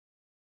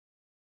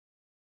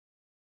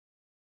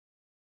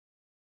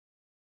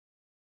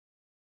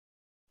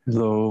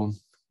Hello,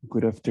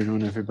 good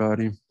afternoon,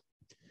 everybody.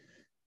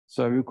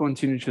 So I will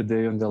continue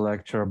today on the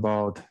lecture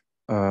about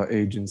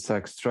age and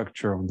sex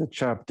structure on the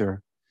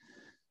chapter,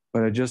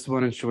 but I just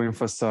wanted to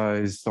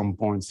emphasize some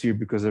points here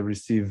because I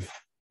received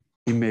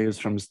emails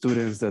from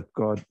students that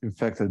got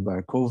infected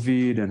by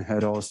COVID and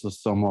had also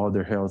some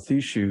other health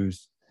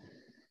issues.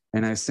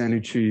 And I sent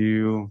it to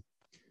you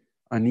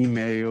an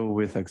email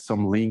with like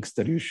some links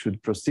that you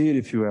should proceed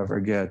if you ever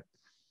get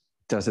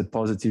tested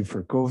positive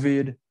for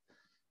COVID.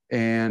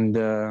 And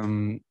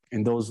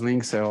in those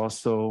links, I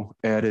also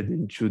added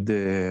into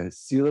the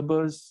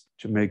syllabus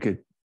to make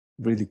it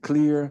really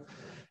clear,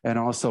 and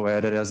also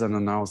added as an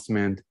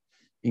announcement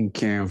in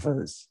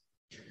Canvas.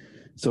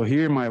 So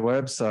here my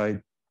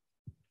website,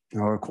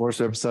 our course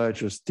website,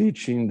 just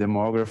teaching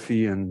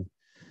demography and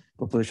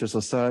population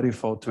society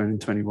fall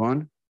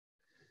 2021.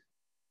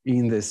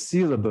 In the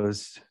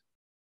syllabus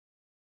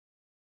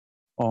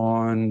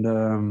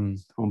on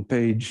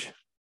page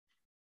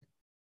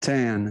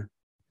 10,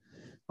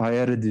 I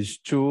added these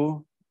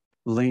two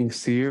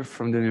links here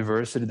from the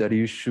university that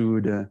you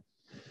should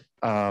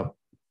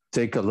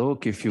take a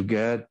look if you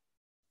get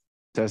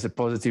tested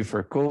positive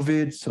for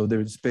COVID. So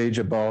there's a page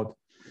about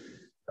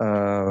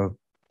the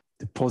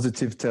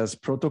positive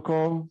test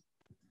protocol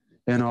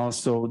and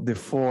also the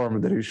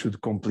form that you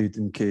should complete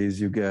in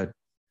case you get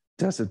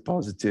tested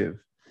positive.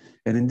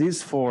 And in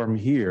this form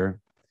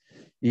here,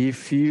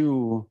 if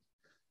you,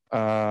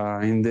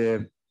 in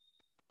the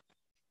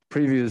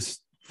previous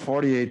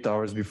 48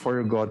 hours before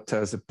you got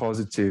tested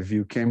positive,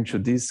 you came to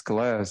this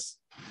class,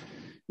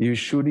 you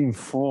should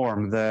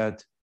inform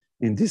that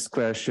in this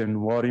question,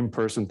 what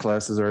in-person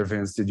classes or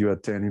events did you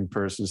attend in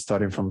person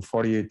starting from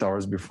 48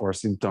 hours before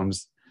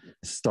symptoms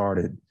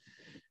started?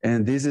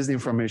 And this is the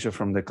information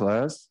from the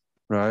class,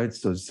 right?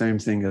 So same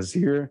thing as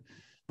here,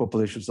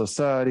 Population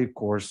Society,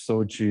 course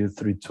SOCI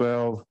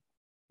 312,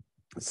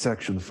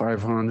 section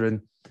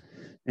 500,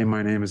 and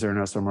my name is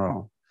Ernesto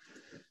Moral.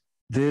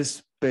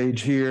 This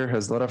page here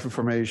has a lot of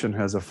information,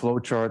 has a flow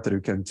chart that you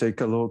can take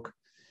a look.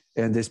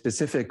 And the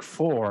specific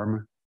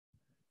form,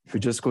 if you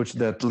just go to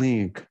that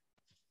link,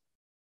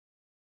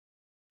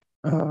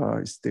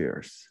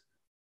 stairs.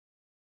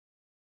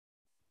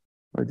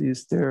 Are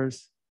these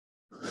stairs?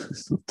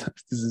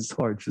 Sometimes this is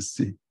hard to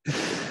see.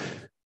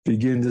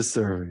 Begin the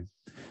survey.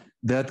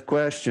 That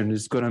question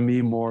is going to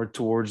be more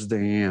towards the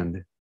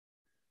end.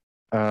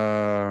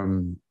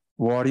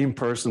 What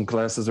in-person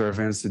classes or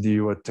events did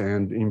you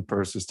attend in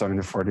person starting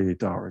the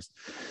 48 hours?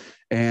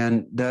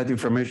 And that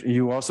information,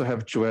 you also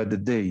have to add the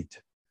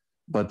date,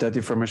 but that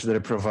information that I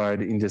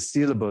provide in the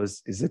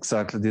syllabus is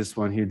exactly this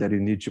one here that you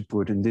need to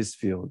put in this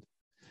field.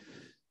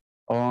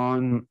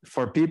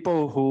 For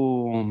people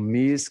who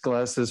miss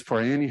classes for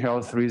any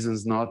health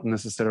reasons, not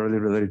necessarily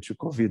related to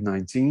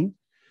COVID-19,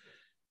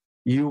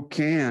 you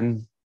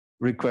can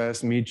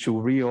request me to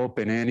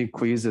reopen any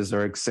quizzes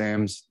or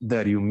exams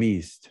that you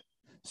missed.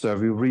 So I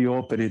will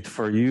reopen it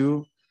for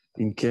you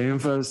in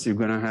Canvas. You're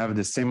going to have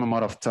the same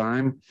amount of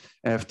time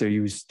after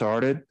you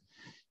started.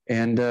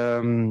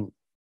 And,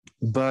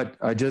 but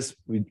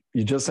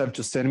you just have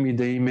to send me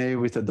the email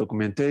with the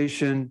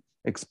documentation,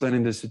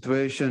 explaining the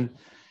situation,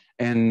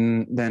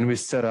 and then we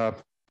set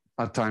up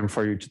a time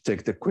for you to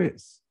take the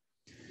quiz.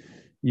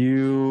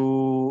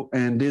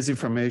 And this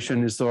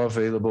information is all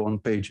available on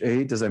page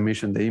 8, as I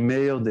mentioned, the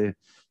email, the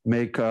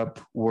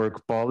makeup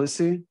work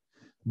policy,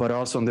 but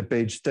also on the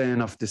page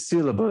 10 of the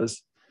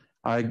syllabus,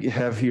 I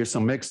have here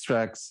some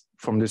extracts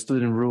from the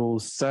student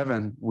rules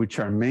 7, which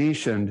are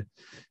mentioned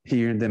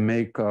here in the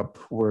makeup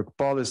work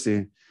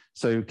policy,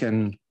 so you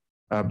can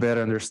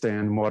better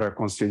understand what are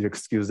considered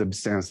excused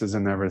absences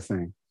and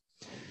everything.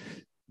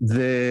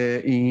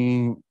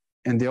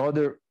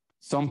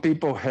 Some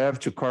people have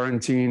to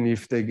quarantine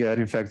if they get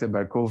infected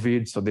by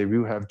COVID, so they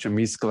will have to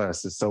miss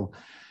classes. So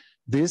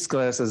these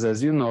classes,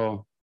 as you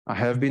know, I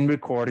have been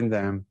recording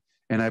them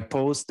and I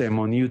post them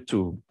on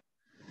YouTube.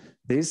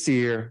 This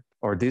year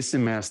or this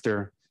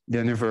semester, the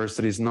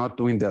university is not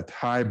doing that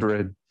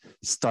hybrid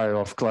style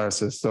of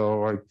classes.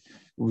 So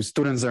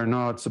students are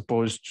not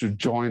supposed to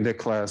join the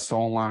class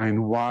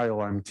online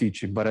while I'm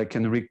teaching, but I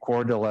can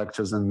record the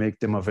lectures and make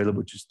them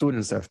available to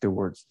students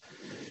afterwards.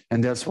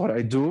 And that's what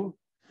I do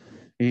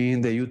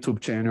in the YouTube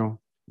channel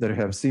that you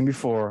have seen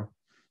before.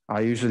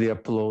 I usually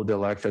upload the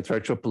lecture. I try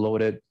to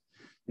upload it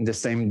in the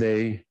same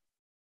day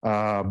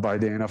by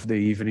the end of the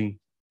evening.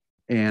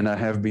 And I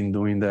have been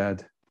doing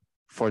that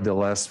for the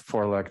last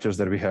 4 lectures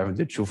that we have in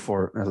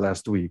the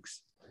last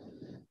weeks.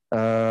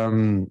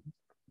 In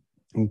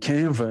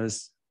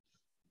Canvas,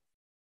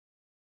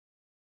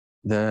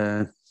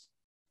 the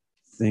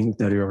thing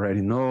that you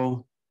already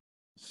know.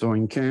 So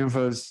in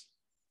Canvas,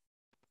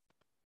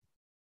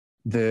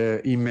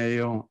 the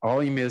email, all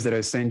emails that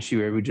I sent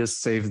you, I will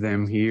just save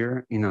them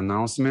here in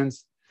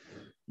announcements.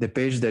 The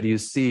page that you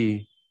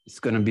see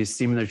is going to be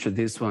similar to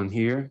this one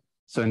here.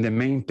 So in the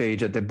main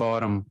page at the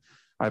bottom,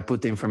 I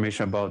put the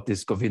information about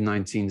this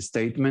COVID-19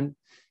 statement.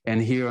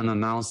 And here on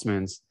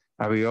announcements,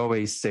 I will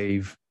always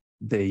save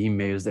the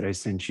emails that I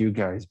sent you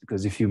guys,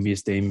 because if you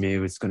miss the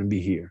email, it's going to be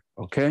here.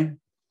 Okay?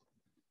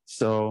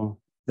 So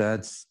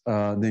that's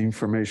the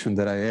information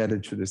that I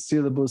added to the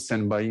syllabus,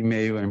 sent by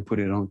email and put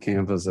it on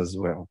Canvas as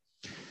well.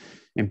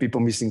 And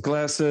people missing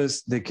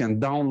classes, they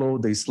can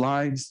download the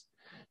slides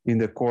in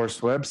the course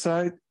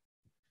website.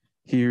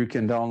 Here you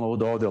can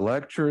download all the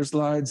lecture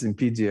slides in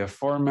PDF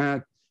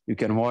format. You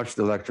can watch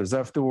the lectures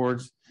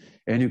afterwards,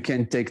 and you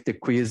can take the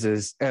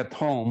quizzes at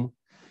home,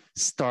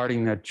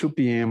 starting at 2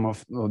 p.m.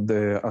 of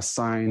the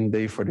assigned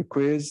day for the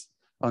quiz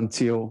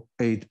until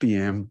 8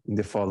 p.m. in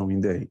the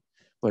following day.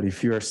 But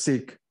if you are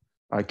sick,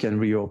 I can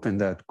reopen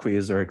that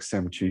quiz or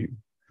exam to you.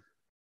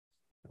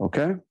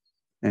 Okay?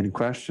 Any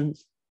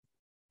questions?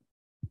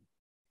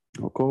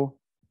 Okay.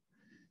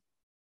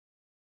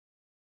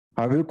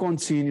 I will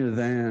continue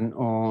then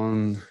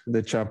on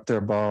the chapter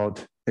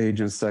about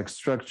age and sex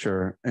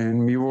structure.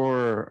 And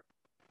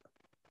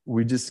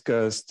we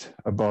discussed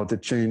about the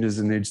changes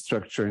in age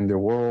structure in the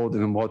world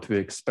and what we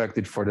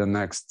expected for the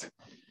next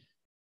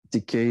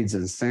decades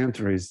and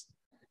centuries.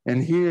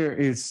 And here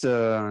is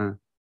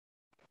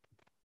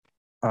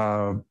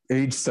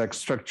age sex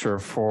structure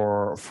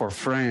for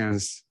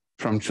France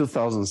from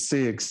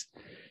 2006.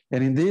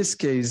 And in this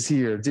case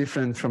here,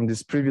 different from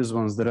these previous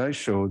ones that I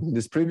showed,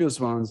 these previous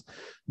ones,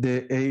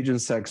 the age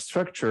and sex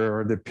structure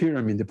or the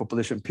pyramid, the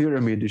population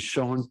pyramid is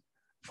shown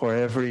for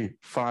every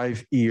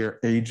 5-year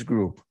age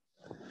group.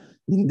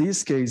 In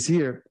this case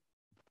here,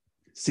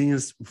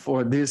 since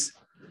for this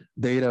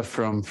data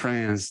from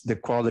France, the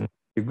quality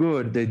is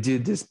good, they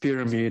did this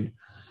pyramid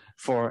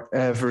for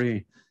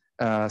every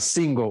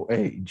single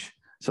age.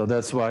 So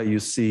that's why you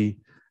see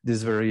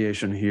this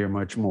variation here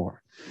much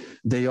more.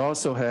 They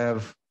also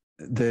have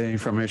the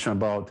information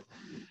about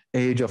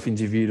age of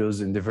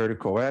individuals in the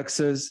vertical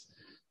axis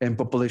and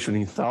population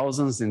in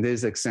thousands. In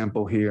this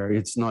example here,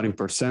 it's not in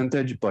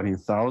percentage, but in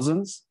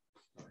thousands.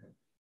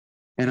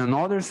 And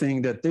another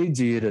thing that they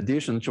did, in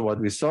addition to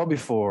what we saw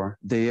before,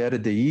 they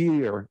added the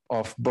year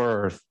of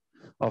birth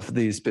of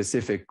these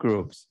specific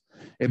groups.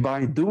 And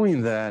by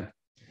doing that,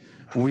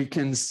 we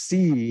can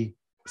see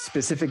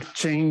specific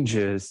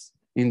changes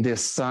in the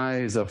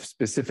size of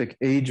specific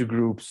age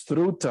groups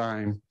through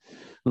time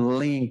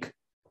linked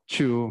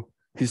to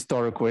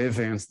historical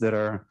events that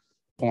are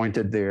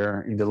pointed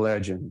there in the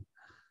legend.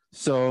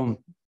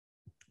 So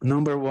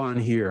number one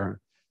here,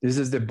 this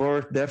is the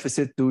birth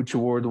deficit due to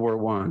World War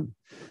I,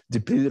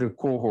 depleted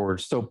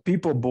cohorts. So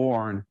people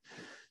born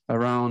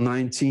around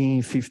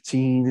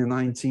 1915 and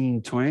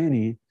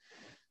 1920,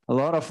 a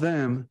lot of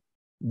them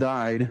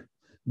died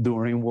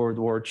during World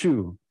War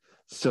II.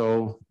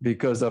 So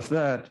because of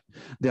that,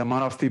 the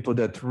amount of people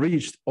that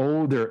reached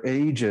older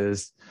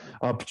ages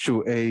up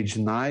to age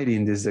 90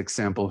 in this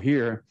example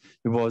here,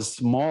 it was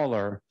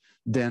smaller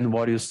than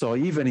what you saw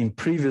even in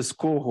previous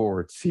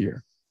cohorts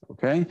here,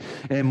 okay?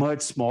 And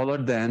much smaller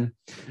than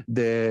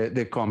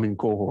the common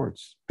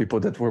cohorts,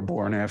 people that were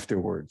born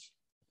afterwards.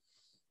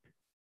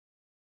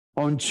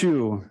 On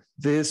two,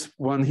 this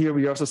one here,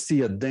 we also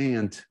see a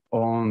dent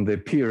on the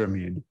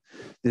pyramid.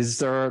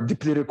 These are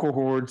depleted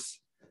cohorts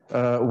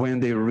when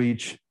they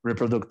reach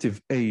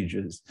reproductive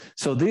ages.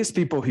 So these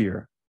people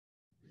here,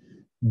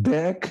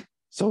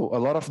 so a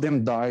lot of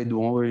them died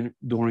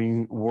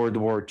during World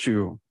War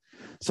II.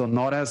 So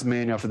not as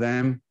many of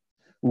them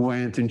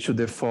went into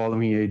the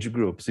following age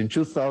groups. In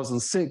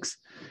 2006,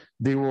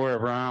 they were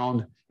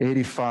around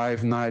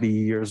 85, 90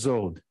 years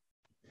old.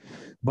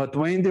 But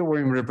when they were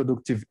in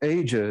reproductive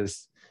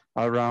ages,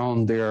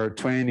 around their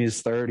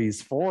 20s,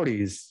 30s,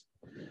 40s,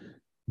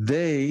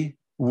 they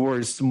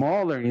were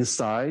smaller in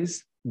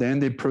size. Then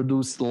they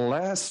produced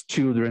less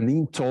children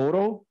in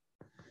total,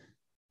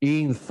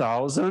 in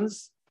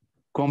thousands,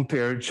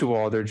 compared to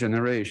other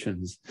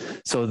generations.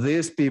 So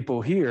these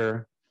people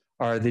here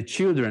are the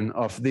children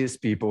of these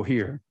people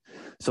here.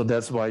 So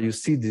that's why you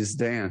see this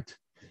dent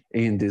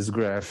in this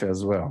graph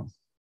as well.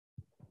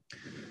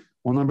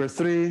 On number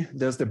three,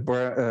 there's the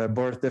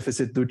birth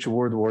deficit due to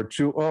World War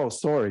II. Oh,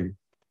 sorry.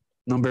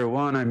 Number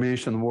one, I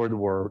mentioned World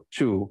War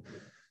II.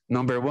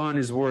 Number one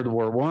is World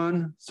War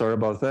I. Sorry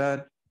about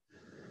that.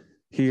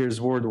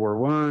 Here's World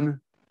War I.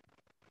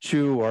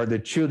 Two are the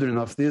children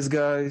of these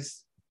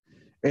guys.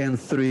 And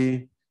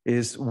three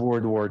is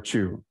World War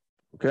II,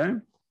 okay?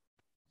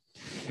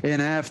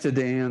 And after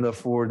the end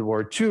of World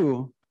War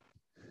II,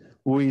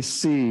 we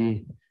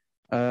see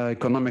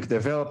economic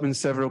development in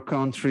several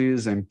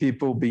countries and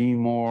people being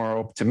more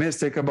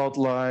optimistic about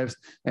lives,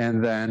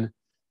 and then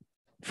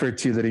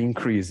fertility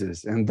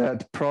increases. And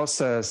that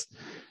process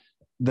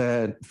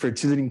that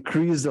fertility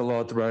increased a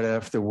lot right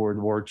after World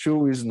War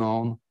II is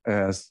known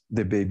as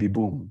the baby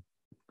boom,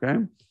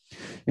 okay?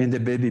 And the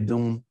baby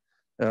boom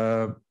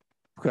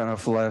kind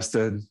of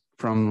lasted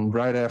from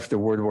right after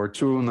World War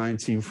II,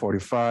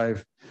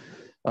 1945,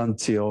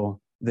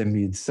 until the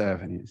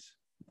mid-70s,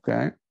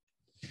 okay?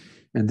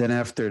 And then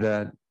after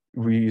that,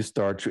 we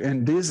start to,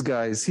 and these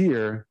guys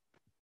here,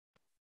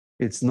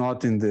 it's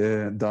not in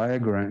the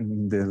diagram,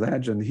 in the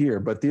legend here,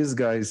 but these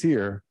guys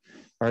here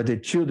are the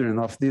children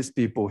of these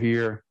people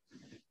here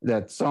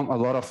that a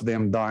lot of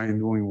them died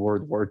during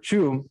World War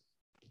II,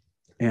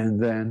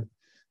 and then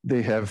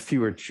they have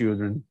fewer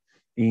children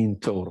in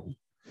total.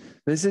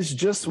 This is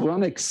just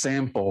one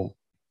example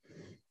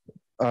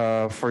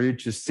for you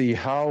to see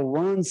how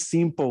one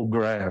simple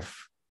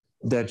graph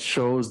that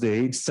shows the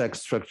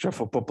age-sex structure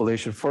of a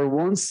population for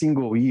one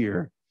single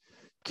year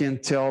can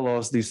tell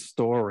us the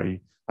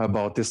story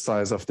about the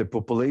size of the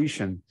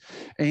population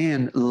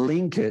and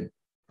link it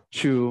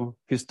to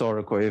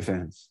historical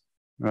events,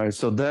 right?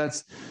 So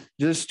that's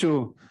just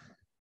to,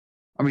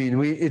 I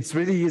mean, it's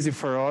really easy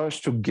for us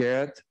to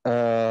get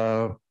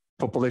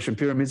population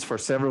pyramids for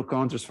several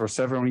countries for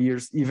several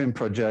years, even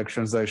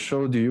projections. I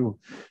showed you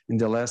in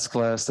the last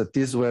class at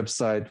this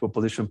website,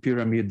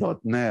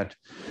 populationpyramid.net.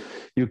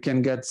 You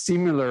can get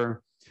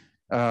similar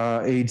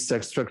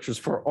age-sex structures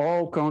for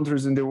all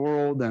countries in the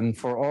world and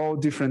for all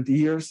different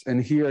years.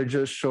 And here I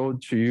just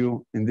showed to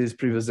you in these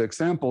previous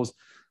examples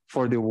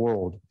for the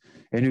world.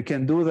 And you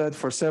can do that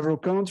for several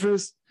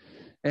countries,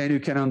 and you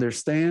can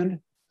understand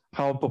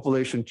how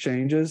population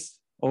changes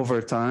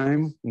over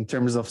time in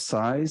terms of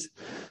size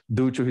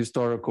due to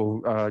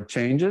historical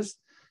changes.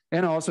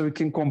 And also we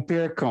can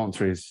compare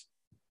countries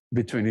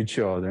between each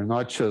other,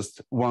 not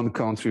just one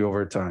country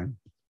over time,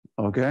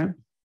 okay?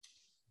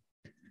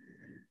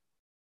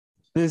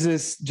 This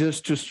is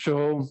just to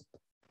show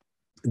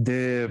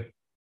the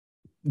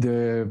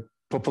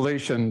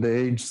population, the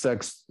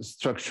age-sex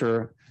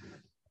structure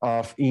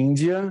of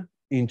India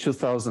in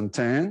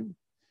 2010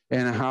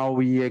 and how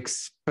we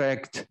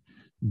expect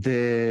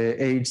the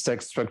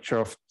age-sex structure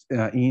of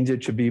India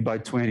to be by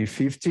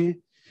 2050.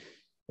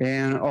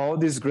 And all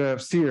these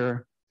graphs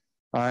here,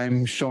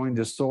 I'm showing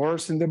the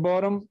source in the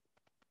bottom.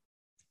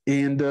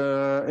 And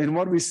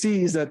what we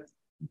see is that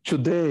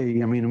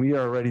today, I mean, we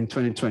are already in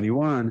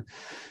 2021,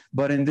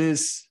 but in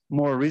this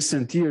more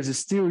recent years,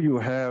 still you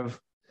have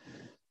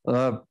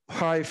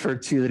high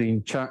fertility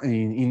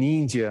in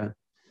India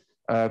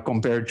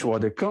compared to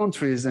other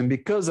countries. And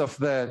because of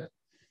that,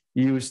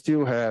 you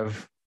still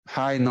have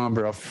high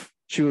number of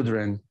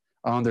children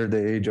under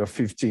the age of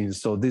 15.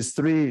 So these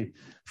three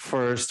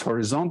first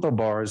horizontal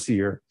bars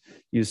here,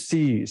 you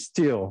see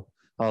still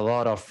a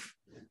lot of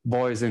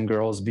boys and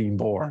girls being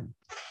born.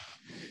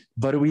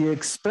 But we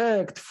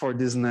expect for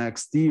these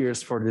next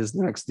years, for these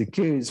next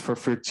decades, for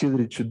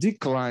fertility to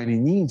decline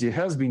in India. It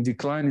has been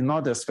declining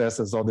not as fast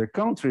as other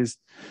countries.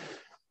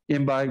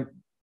 And by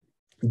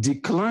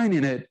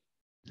declining it,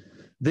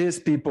 these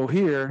people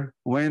here,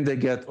 when they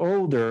get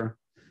older,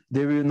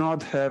 they will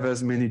not have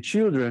as many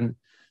children.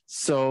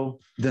 So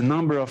the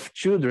number of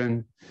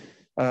children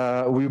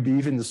will be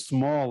even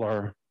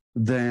smaller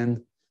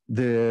than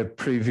the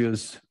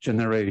previous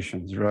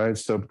generations, right?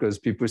 So because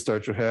people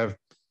start to have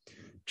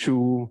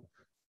two,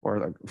 or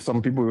like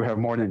some people will have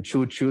more than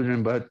two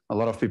children, but a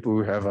lot of people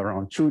will have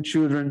around two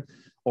children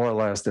or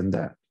less than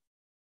that.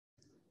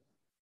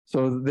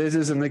 So this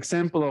is an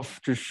example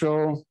of to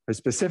show a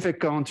specific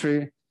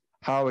country,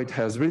 how it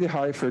has really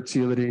high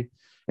fertility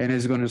and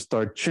is going to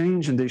start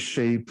changing the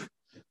shape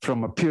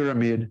from a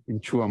pyramid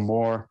into a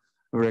more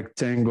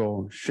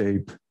rectangle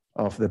shape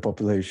of the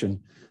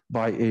population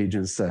by age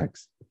and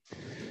sex.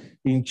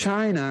 In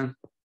China,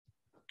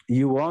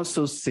 you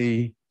also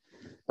see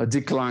a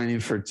decline in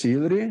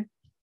fertility,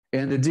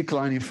 and the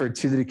decline in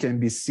fertility can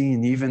be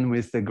seen even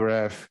with the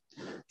graph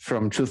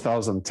from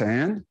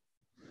 2010.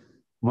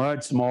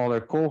 Much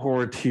smaller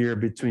cohort here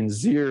between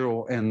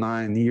 0 and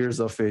 9 years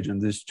of age, and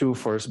these two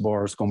first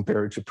bars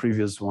compared to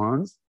previous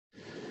ones.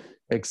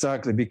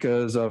 Exactly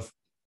because of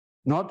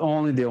not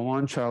only the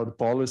one-child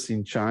policy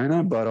in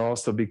China, but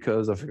also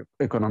because of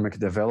economic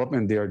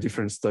development. There are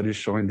different studies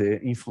showing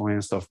the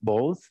influence of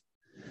both.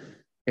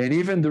 And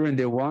even during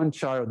the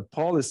one-child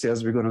policy,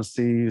 as we're going to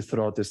see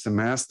throughout the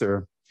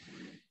semester,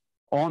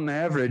 on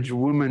average,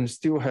 women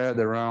still had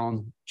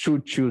around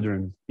 2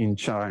 children in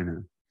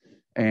China.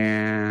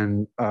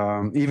 And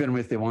even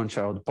with the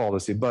one-child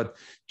policy, but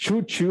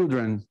 2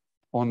 children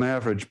on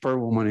average per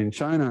woman in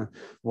China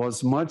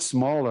was much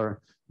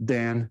smaller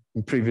than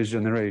in previous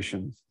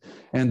generations.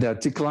 And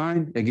that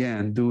declined,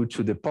 again, due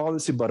to the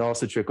policy, but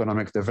also to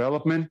economic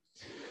development,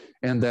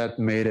 and that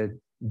made it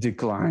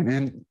decline.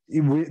 And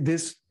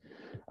this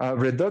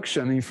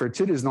reduction in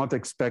fertility is not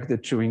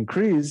expected to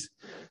increase.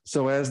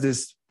 So as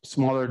these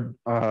smaller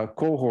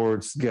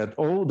cohorts get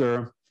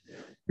older,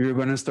 you're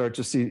going to start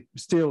to see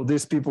still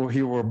these people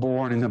here were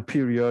born in a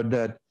period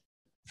that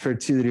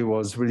fertility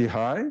was really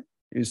high.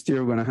 You're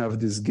still going to have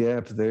this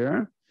gap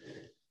there.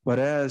 But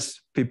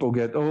as people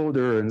get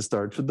older and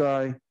start to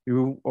die,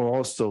 you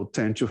also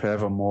tend to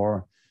have a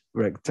more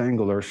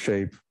rectangular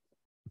shape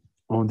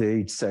on the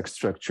age-sex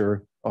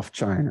structure of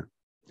China.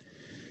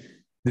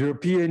 The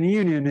European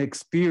Union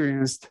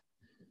experienced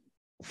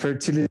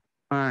fertility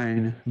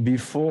decline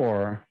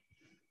before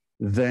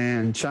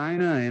than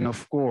China, and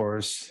of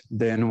course,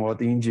 then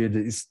what India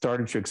is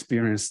starting to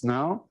experience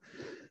now.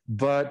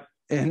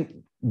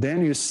 And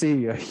then you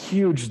see a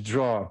huge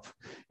drop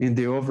in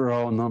the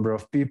overall number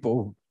of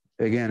people,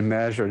 again,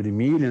 measured in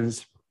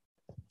millions,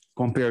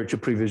 compared to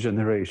previous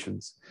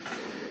generations.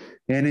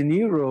 And in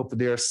Europe,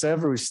 there are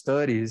several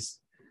studies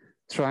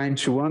trying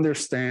to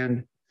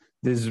understand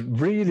these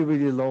really,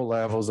 really low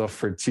levels of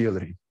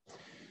fertility.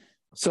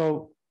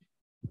 So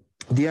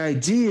the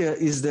idea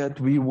is that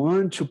we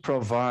want to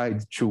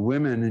provide to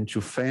women and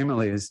to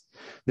families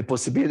the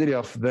possibility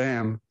of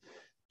them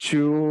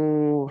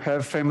to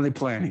have family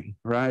planning,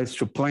 right?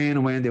 To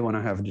plan when they want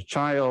to have the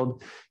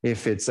child,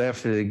 if it's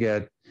after they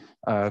get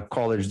a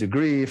college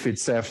degree, if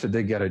it's after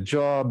they get a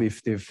job,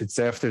 if it's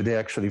after they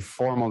actually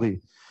formally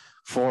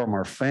form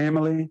a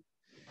family.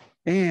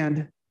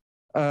 And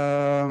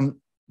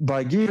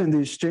by giving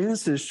these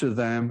chances to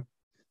them,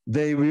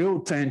 they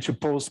will tend to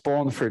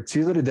postpone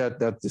fertility,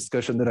 that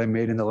discussion that I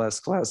made in the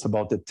last class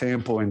about the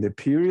tempo and the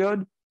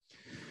period.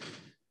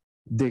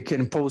 They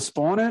can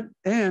postpone it.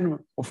 And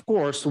of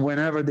course,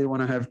 whenever they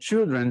want to have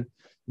children,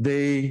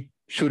 they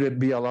should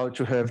be allowed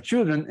to have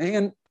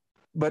children.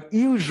 But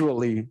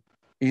usually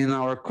in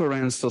our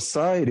current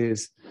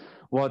societies,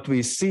 what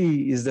we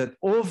see is that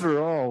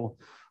overall,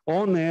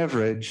 on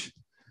average,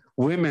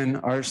 women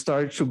are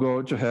starting to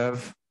go to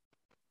have,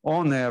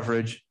 on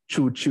average,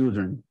 2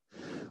 children.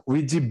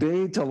 We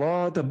debate a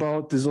lot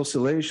about these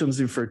oscillations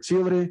in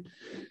fertility.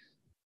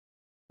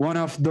 One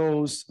of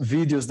those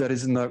videos that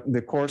is in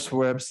the course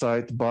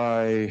website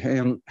by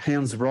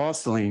Hans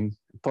Rosling,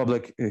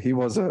 he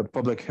was a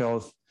public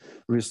health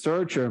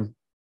researcher.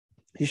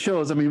 He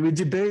shows, we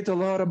debate a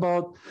lot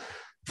about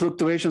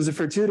fluctuations in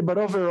fertility, but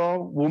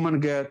overall, women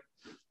get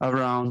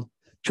around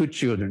 2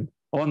 children,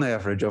 on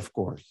average, of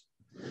course.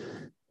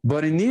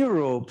 But in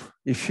Europe,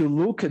 if you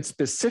look at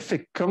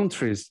specific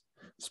countries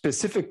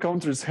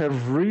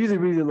have really,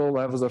 really low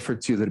levels of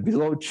fertility,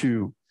 below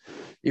 2,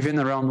 even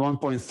around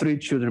 1.3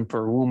 children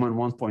per woman,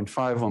 1.5,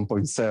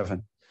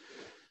 1.7.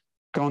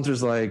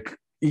 Countries like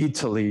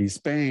Italy,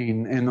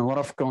 Spain, and a lot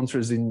of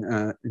countries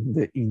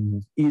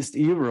in East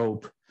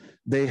Europe,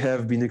 they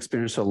have been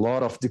experiencing a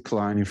lot of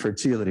decline in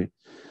fertility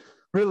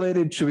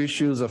related to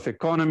issues of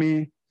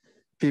economy,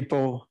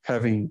 people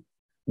having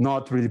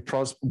not really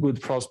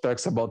good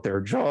prospects about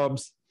their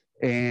jobs,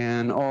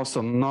 and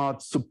also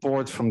not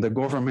support from the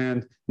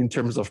government in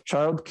terms of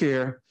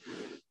childcare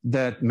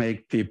that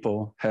make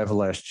people have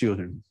less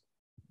children.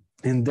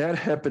 And that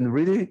happened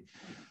really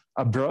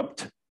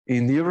abrupt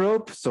in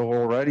Europe. So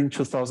already in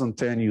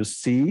 2010, you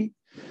see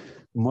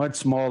much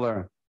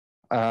smaller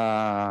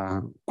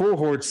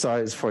cohort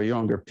size for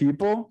younger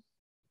people.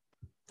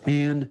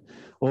 And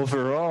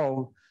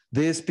overall,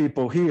 these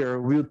people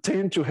here will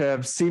tend to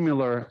have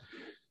similar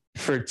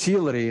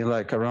fertility,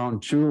 like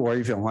around 2 or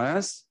even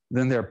less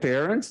than their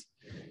parents.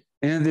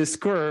 And this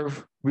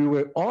curve, we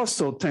will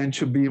also tend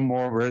to be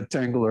more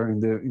rectangular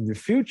in the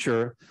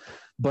future,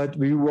 but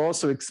we will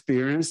also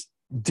experience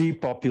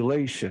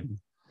depopulation.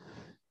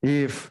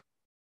 If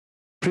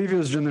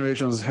previous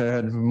generations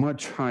had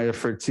much higher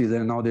fertility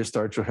and now they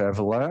start to have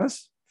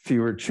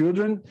fewer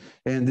children,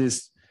 and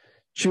these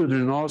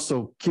children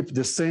also keep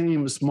the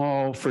same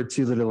small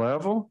fertility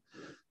level,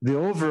 the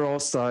overall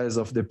size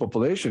of the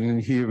population,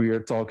 and here we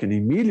are talking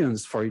in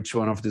millions for each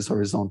one of these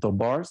horizontal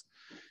bars,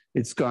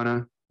 it's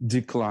gonna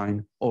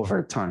decline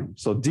over time.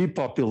 So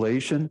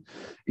depopulation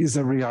is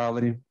a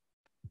reality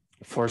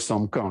for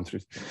some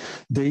countries.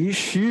 The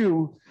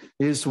issue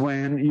is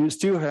when you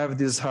still have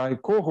these high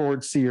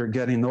cohorts here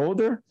getting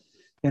older,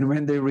 and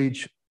when they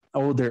reach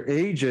older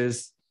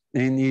ages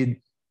and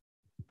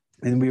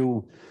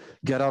will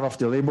get out of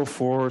the labor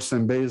force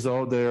and base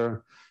all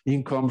their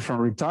income from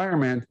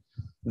retirement,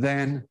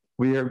 then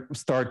we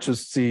start to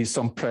see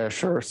some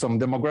pressure, some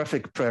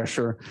demographic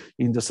pressure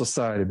in the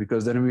society,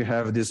 because then we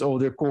have these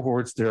older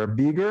cohorts that are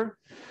bigger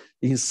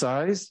in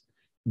size,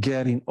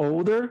 getting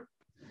older,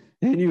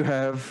 and you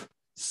have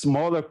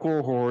smaller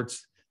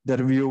cohorts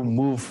that will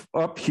move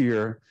up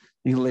here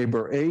in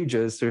labor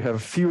ages. So you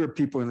have fewer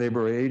people in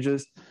labor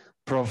ages,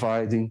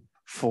 providing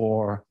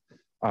for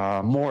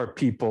more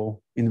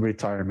people in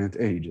retirement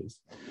ages.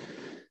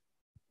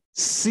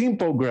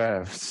 Simple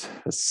graphs,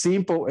 a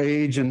simple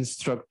age and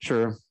sex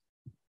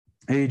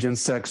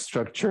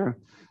structure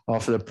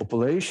of the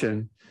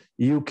population,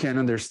 you can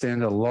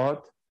understand a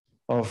lot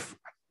of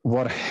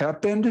what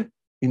happened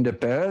in the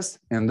past.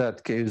 In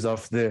that case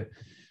of the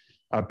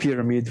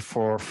pyramid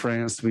for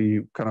France,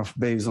 we kind of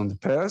based on the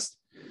past.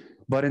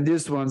 But in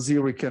this one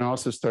here, we can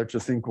also start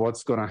to think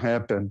what's going to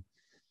happen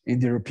in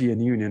the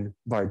European Union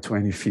by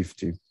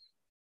 2050.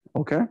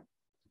 Okay?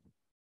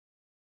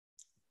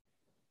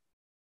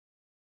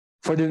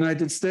 For the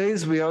United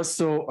States, we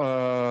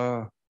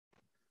also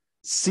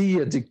see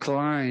a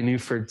decline in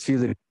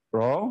fertility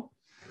overall,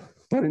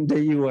 but in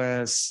the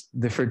US,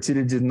 the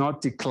fertility did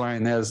not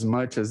decline as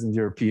much as in the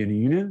European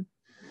Union.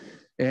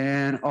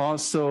 And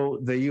also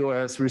the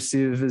US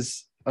receive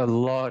a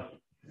lot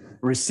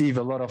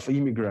of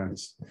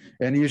immigrants,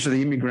 and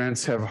usually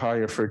immigrants have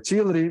higher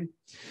fertility.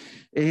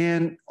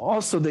 And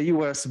also the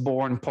US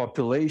born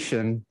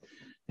population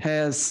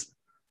has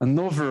an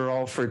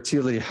overall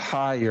fertility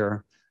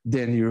higher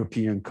than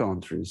European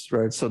countries,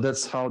 right? So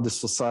that's how the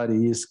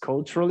society is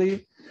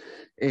culturally,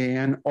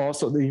 and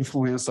also the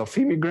influence of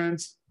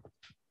immigrants.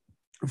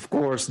 Of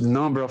course, the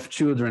number of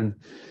children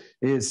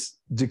is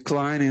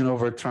declining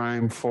over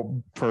time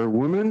per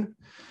woman,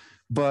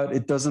 but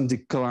it doesn't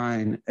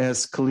decline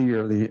as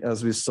clearly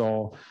as we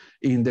saw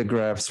in the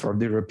graphs for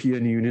the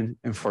European Union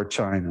and for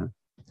China.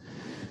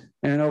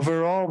 And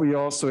overall, we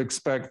also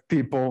expect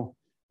people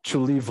to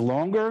live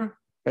longer.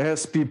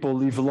 As people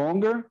live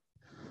longer,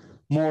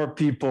 more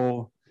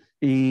people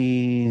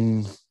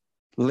in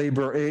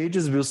labor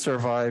ages will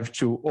survive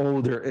to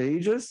older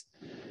ages.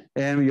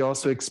 And we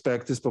also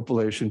expect this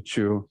population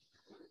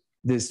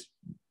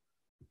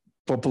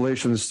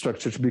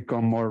structure to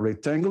become more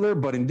rectangular.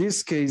 But in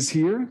this case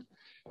here,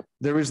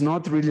 there is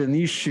not really an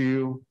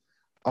issue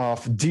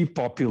of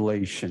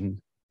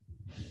depopulation.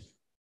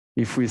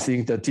 If we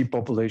think that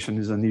depopulation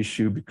is an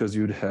issue because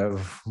you'd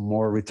have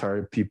more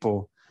retired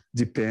people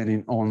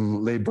depending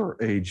on labor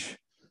age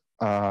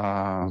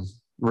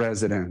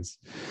residents.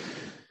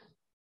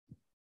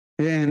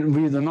 And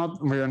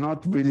we are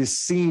not really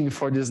seeing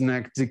for this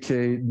next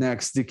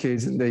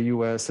decades in the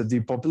US a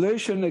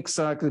depopulation,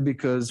 exactly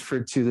because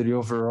fertility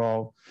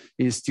overall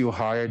is still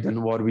higher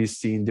than what we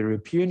see in the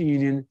European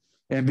Union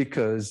and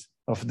because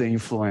of the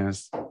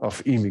influence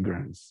of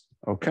immigrants,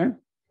 okay?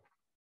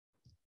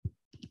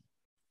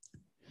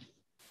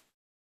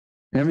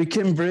 And we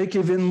can break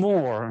even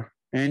more,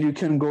 and you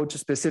can go to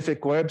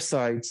specific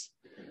websites.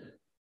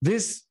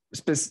 This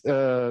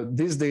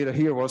data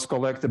here was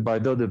collected by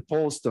Dudley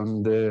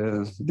Polston,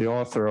 the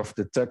author of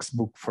the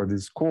textbook for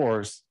this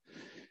course,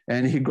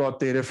 and he got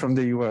data from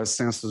the US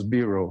Census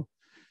Bureau.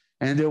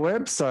 And the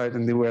website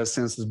in the US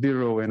Census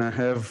Bureau, and I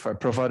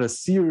provide a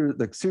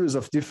series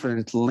of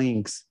different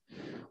links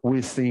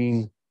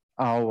within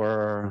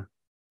our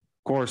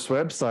course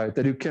website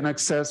that you can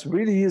access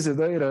really easy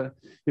data.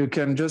 You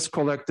can just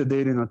collect the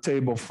data in a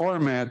table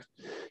format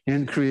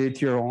and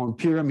create your own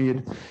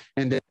pyramid,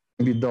 and that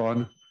can be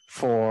done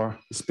for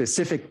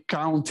specific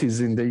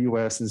counties in the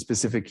US in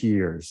specific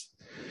years,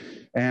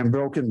 and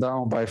broken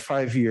down by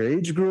 5-year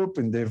age group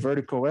in the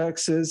vertical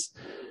axis,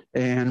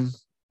 and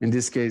in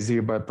this case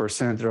here by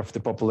percentage of the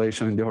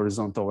population in the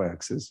horizontal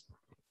axis.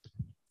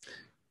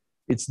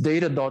 It's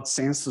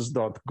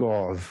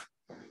data.census.gov.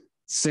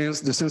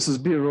 Since the Census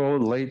Bureau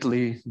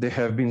lately, they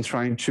have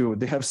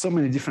so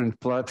many different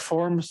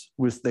platforms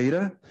with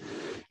data,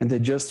 and they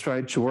just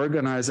try to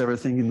organize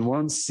everything in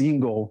one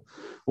single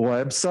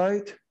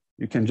website.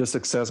 You can just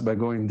access by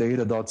going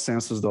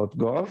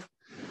data.census.gov.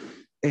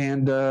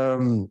 And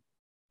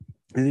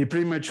it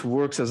pretty much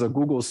works as a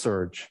Google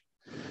search.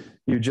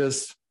 You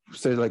just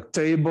say like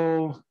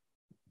table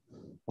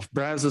of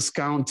Brazos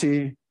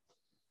County,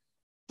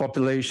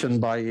 population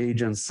by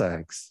age and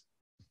sex.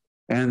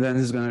 And then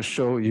it's going to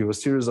show you a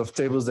series of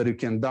tables that you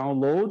can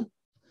download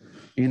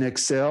in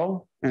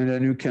Excel, and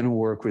then you can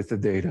work with the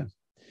data.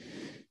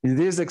 In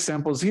these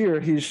examples here,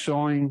 he's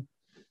showing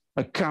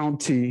a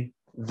county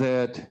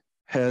that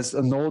has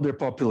an older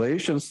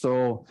population,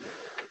 so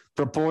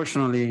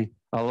proportionally,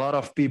 a lot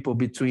of people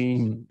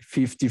between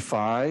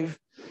 55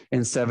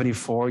 and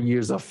 74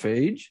 years of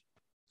age,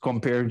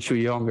 compared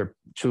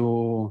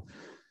to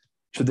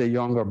the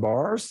younger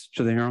bars,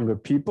 to the younger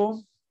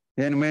people.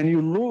 And when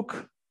you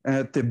look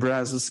at the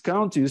Brazos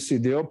County, you see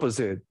the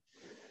opposite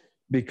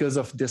because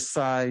of the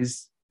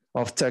size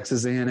of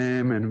Texas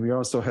A&M, and we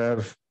also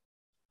have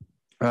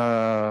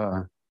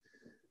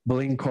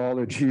Blaine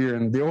College here.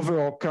 And the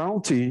overall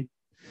county,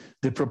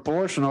 the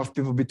proportion of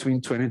people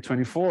between 20 and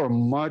 24 are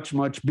much,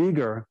 much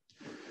bigger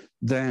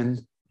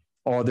than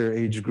other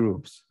age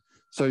groups.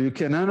 So you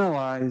can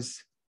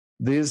analyze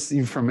this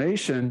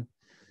information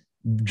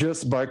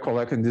just by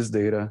collecting this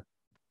data,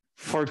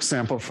 for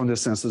example, from the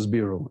Census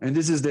Bureau. And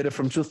this is data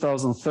from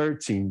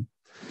 2013.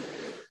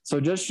 So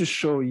just to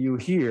show you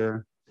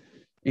here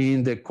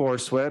in the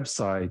course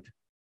website,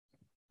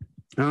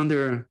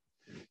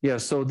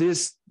 so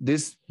this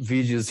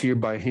videos here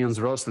by Hans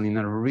Rosling,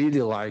 I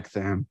really like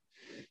them.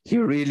 He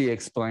really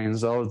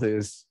explains all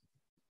this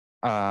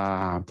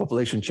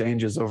population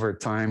changes over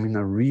time in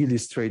a really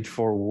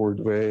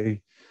straightforward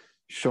way,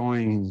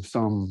 showing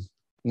some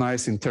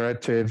nice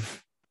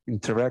interactive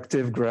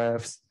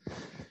graphs,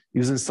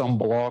 using some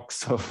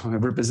blocks of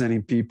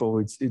representing people.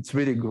 It's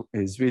really good.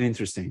 It's really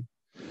interesting.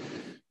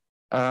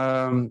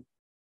 And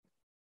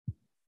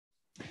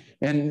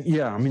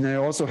yeah, I mean, I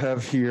also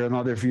have here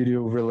another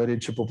video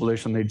related to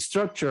population age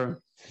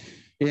structure.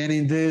 And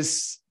in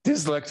this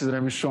lecture that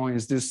I'm showing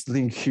is this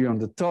link here on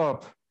the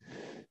top.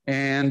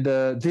 And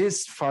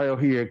this file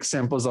here,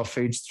 examples of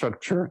age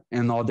structure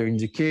and other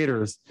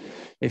indicators,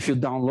 if you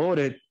download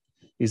it,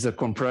 is a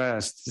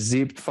compressed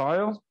zipped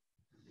file.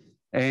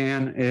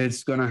 And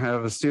it's going to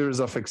have a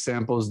series of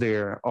examples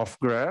there of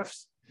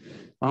graphs.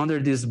 Under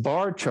this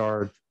bar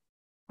chart,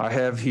 I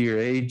have here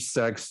age,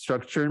 sex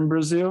structure in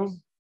Brazil.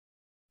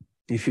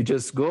 If you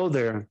just go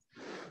there,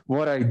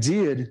 what I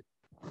did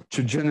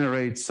to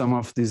generate some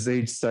of this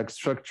age, sex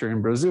structure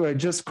in Brazil, I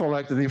just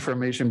collected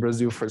information in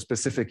Brazil for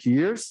specific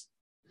years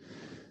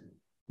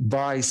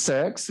by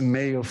sex,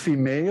 male,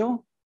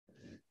 female,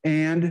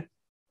 and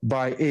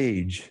by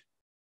age.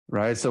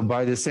 Right? So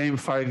by the same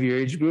 5-year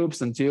age groups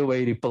until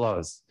 80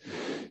 plus.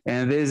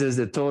 And this is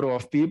the total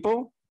of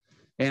people.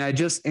 And I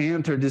just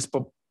entered this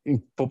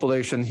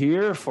population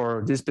here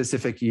for these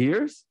specific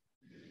years.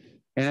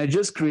 And I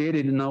just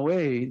created in a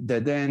way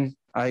that then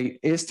I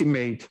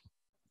estimate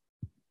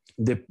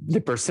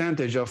the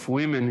percentage of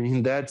women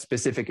in that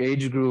specific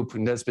age group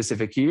in that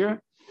specific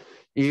year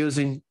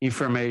using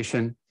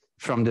information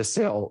from the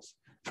cells,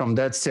 from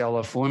that cell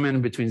of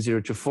women between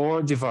 0 to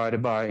 4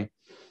 divided by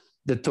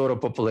the total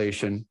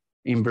population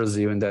in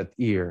Brazil in that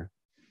year.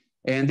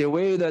 And the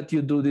way that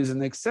you do this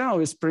in Excel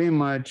is pretty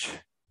much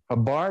a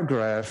bar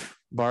graph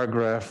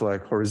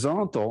like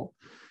horizontal,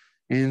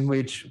 in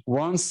which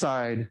one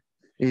side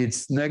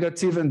it's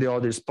negative and the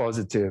other is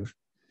positive.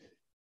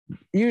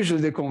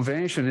 Usually the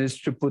convention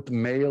is to put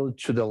male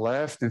to the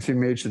left and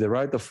female to the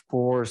right. Of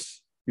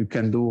course, you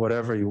can do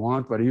whatever you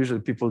want, but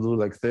usually people do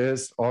like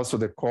this. Also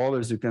the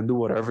colors, you can do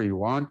whatever you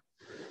want.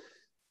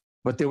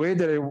 But the way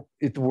that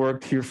it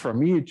worked here for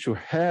me to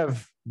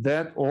have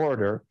that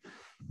order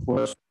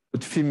was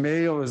with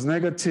female as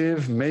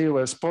negative, male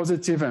as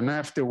positive, and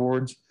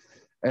afterwards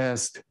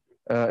ask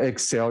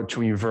Excel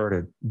to invert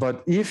it.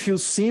 But if you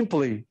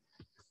simply,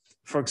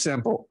 for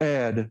example,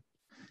 add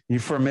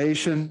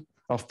information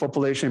of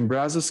population in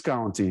Brazos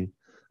County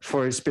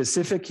for a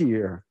specific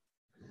year,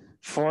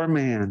 for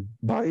men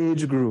by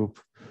age group,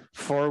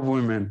 for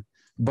women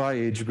by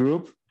age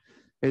group,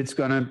 it's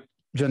gonna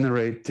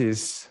generate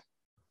this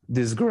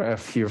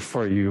graph here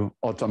for you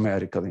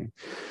automatically.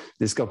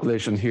 This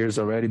calculation here is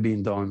already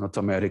being done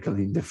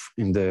automatically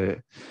in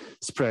the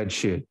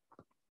spreadsheet.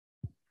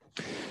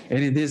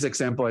 And in this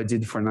example, I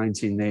did for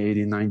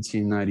 1980,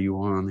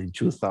 1991, and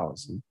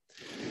 2000.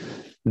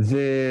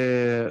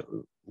 The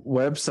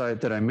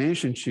website that I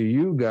mentioned to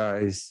you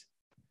guys,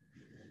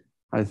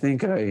 I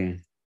think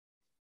here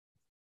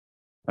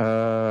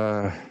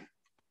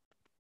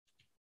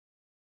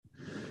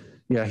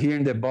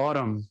in the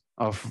bottom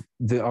of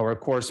our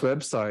course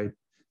website,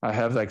 I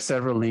have like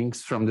several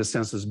links from the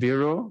Census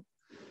Bureau.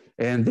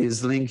 And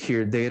this link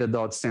here,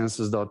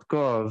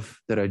 data.census.gov,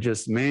 that I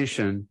just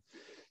mentioned,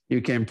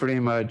 you can pretty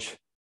much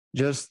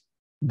just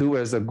do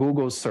as a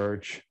Google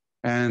search,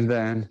 and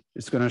then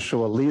it's going to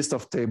show a list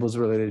of tables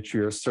related to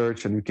your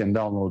search, and you can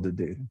download the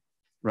data,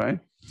 right?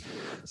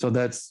 So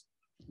that's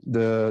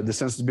the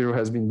Census Bureau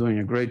has been doing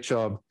a great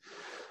job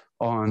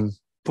on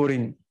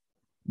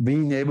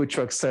being able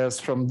to access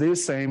from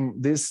this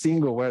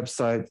single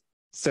website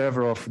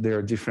several of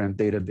their different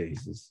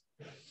databases.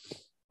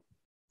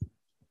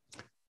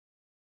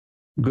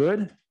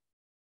 Good?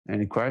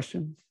 Any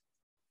questions?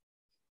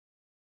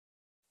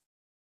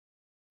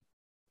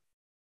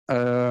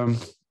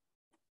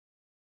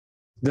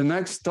 The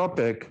next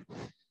topic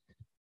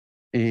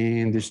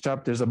in this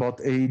chapter is about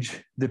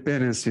age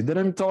dependency that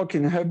I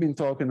have been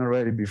talking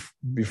already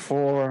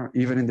before,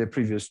 even in the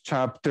previous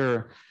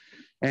chapter,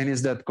 and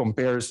is that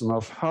comparison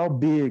of how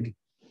big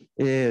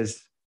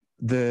is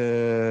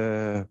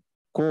the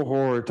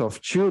cohort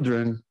of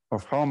children,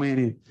 of how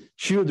many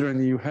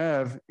children you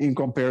have in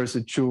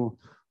comparison to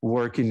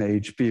working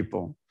age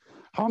people.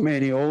 How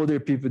many older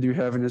people do you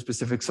have in a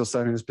specific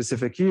society in a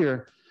specific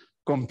year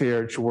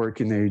compared to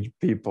working age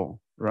people,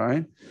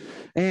 right?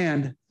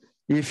 And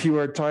if you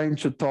are trying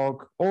to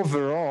talk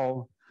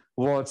overall,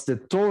 what's the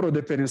total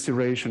dependency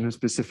ratio in a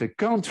specific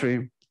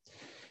country,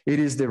 it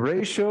is the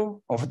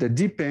ratio of the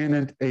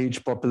dependent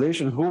age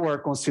population. Who are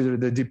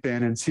considered the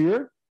dependents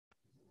here?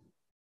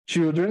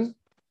 Children,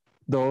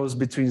 those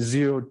between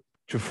 0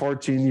 to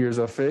 14 years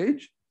of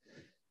age,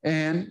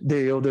 and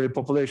the elderly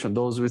population,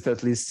 those with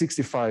at least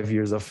 65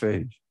 years of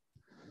age.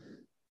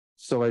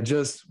 So I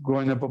just go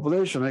in the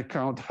population, I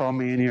count how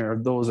many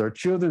of those are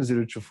children,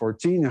 0 to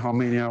 14, and how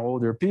many are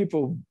older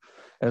people,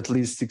 at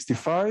least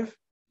 65.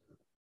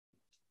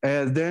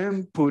 Add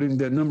them, put in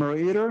the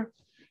numerator,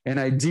 and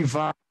I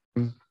divide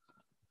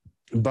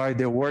by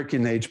the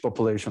working age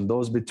population,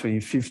 those between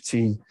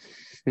 15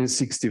 and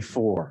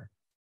 64.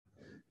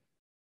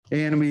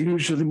 And we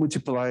usually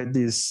multiply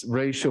this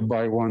ratio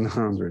by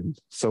 100.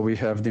 So we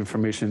have the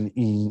information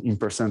in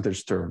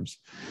percentage terms.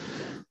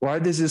 Why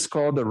this is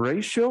called a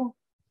ratio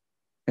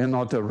and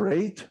not a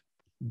rate,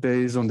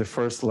 based on the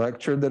first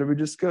lecture that we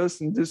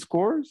discussed in this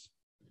course?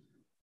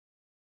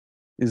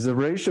 Is a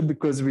ratio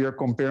because we are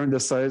comparing the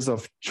size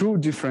of two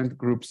different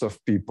groups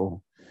of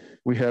people.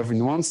 We have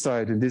in one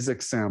side, in this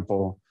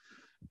example,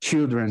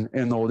 children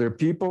and older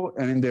people,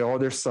 and in the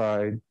other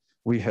side,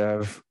 we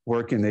have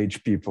working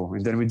age people,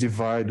 and then we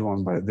divide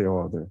one by the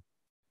other.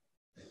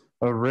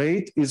 A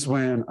rate is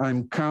when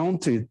I'm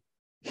counted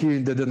here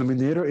in the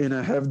denominator and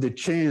I have the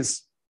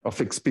chance of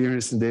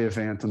experiencing the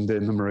event on the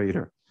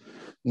numerator,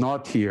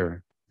 not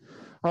here.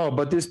 Oh,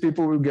 but these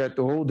people will get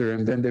older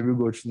and then they will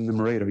go to the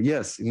numerator.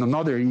 Yes, in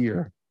another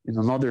year, in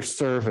another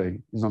survey,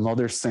 in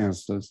another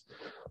census.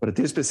 But at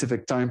this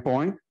specific time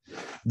point,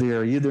 they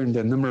are either in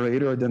the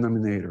numerator or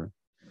denominator.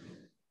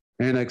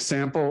 An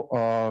example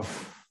of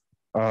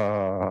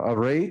a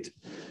rate,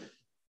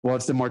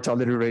 what's the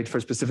mortality rate for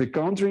a specific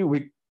country?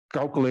 We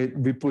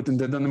put in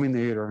the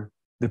denominator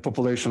the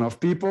population of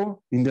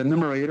people, in the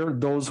numerator,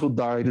 those who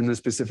died in a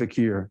specific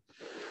year.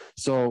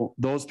 So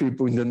those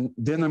people in the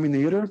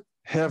denominator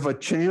have a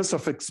chance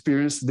of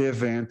experiencing the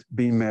event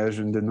being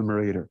measured in the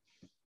numerator.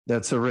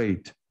 That's a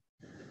rate.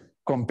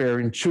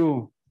 Comparing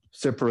two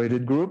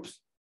separated groups,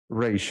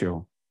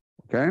 ratio,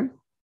 okay?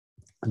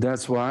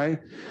 That's why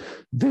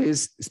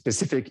this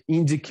specific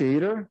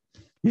indicator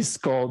is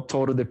called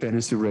total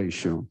dependency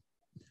ratio.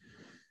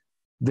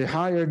 The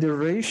higher the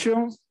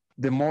ratio,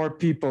 the more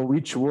people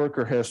each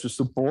worker has to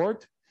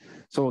support.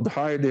 So the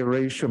higher the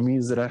ratio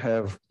means that I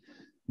have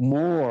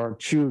more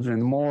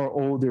children, more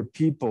older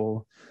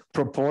people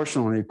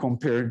proportionally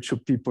compared to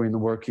people in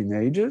working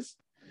ages.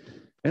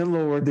 And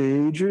lower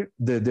the age,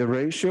 the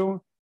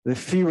ratio, the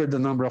fewer the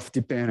number of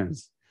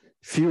dependents,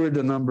 fewer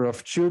the number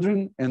of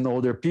children and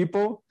older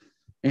people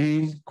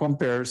in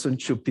comparison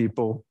to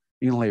people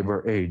in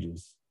labor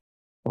ages,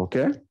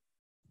 okay?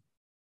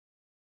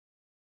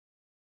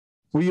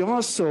 We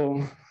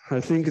also,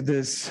 I think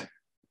this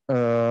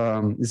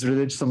is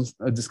related to some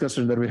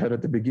discussion that we had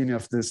at the beginning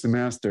of this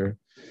semester.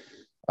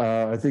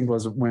 I think it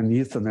was when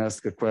Ethan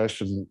asked a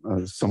question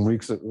some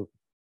weeks ago,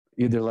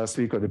 either last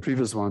week or the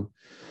previous one,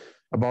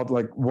 about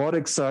like what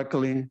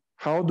exactly,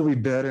 how do we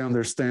better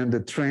understand the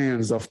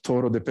trends of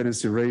total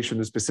dependency ratio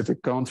in a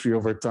specific country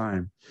over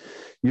time?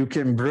 You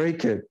can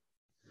break it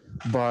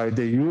by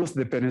the youth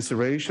dependency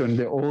ratio and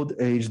the old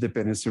age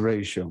dependency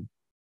ratio.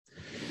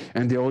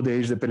 And the old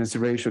age dependency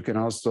ratio can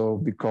also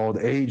be called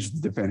age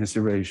dependency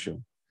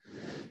ratio.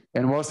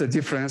 And what's the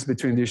difference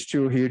between these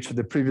two here to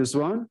the previous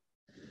one?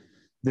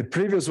 The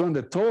previous one,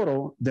 the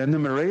total, the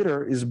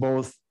numerator is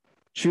both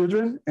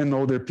children and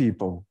older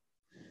people.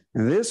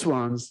 And this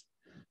one's,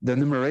 the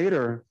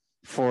numerator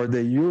for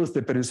the youth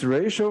dependency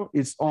ratio,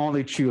 it's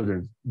only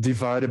children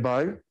divided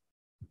by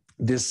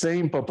the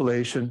same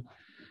population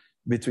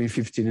between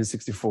 15 and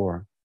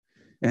 64.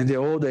 And the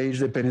old age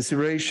dependency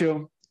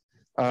ratio,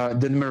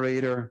 the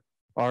numerator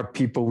are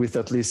people with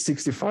at least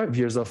 65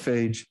 years of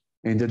age,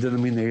 and the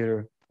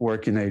denominator,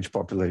 working age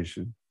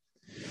population.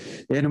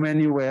 And when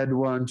you add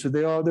one to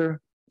the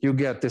other, you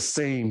get the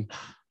same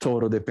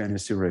total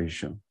dependency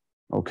ratio,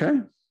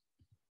 okay?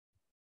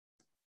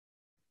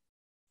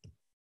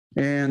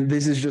 And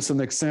this is just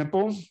an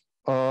example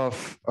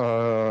of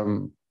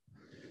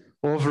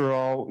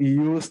overall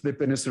youth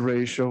dependency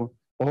ratio,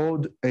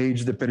 old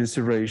age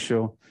dependency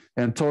ratio,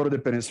 and total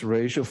dependency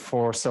ratio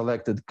for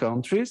selected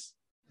countries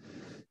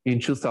in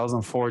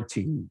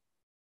 2014.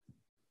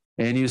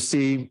 And you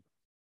see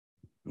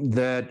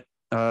that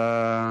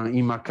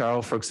in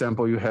Macau, for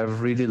example, you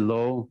have really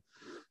low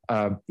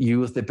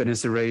youth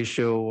dependency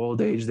ratio,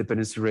 old age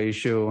dependency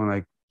ratio,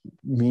 like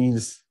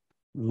means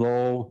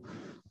low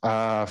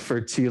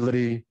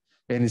fertility,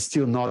 and it's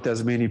still not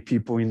as many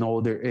people in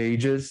older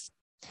ages.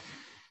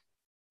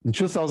 In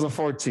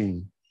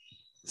 2014,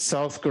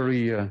 South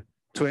Korea,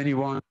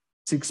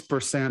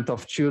 21.6%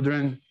 of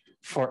children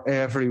for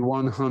every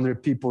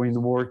 100 people in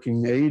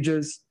working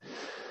ages,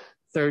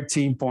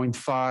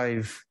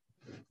 13.5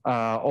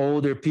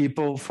 older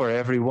people for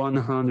every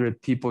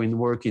 100 people in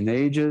working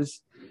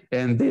ages.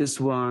 And this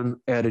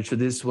one, added to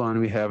this one,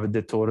 we have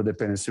the total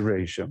dependency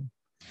ratio.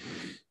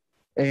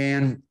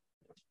 And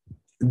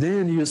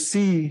then you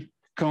see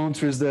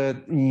countries that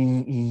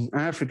in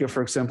Africa,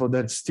 for example,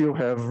 that still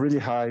have really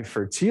high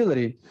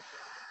fertility,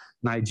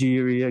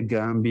 Nigeria,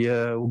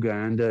 Gambia,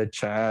 Uganda,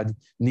 Chad,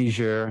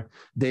 Niger,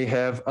 they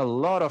have a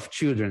lot of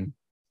children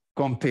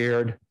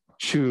compared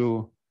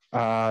to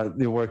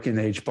the working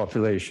age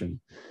population.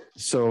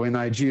 So in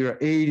Nigeria,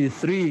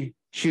 83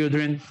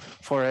 children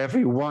for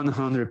every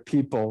 100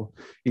 people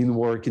in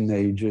working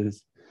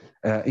ages,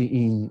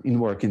 in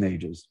working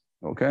ages,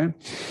 okay?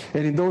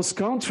 And in those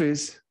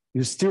countries,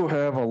 you still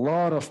have a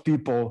lot of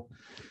people,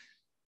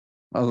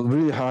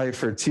 really high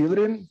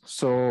fertility,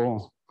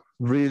 so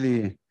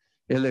really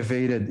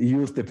elevated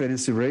youth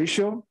dependency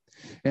ratio,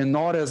 and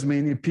not as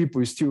many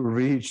people still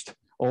reached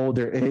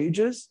older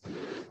ages.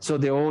 So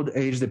the old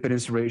age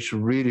dependency ratio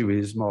really,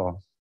 really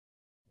small,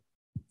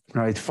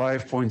 right?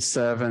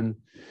 5.7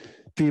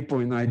 people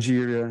in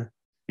Nigeria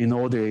in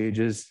older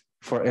ages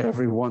for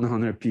every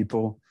 100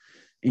 people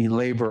in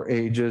labor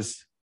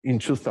ages in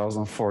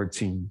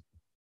 2014,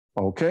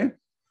 okay?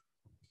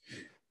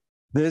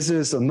 This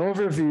is an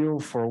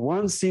overview for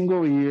one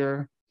single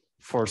year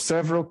for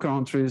several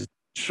countries,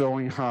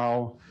 showing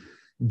how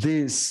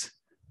these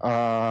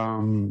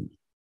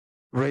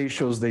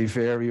ratios, they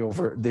vary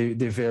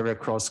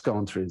across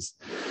countries.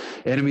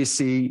 And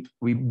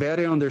we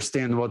better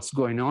understand what's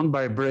going on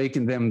by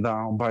breaking them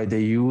down by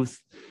the youth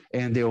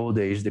and the old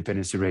age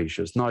dependency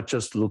ratios, not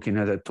just looking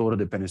at a total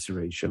dependency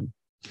ratio.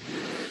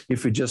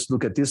 If we just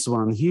look at this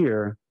one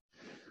here,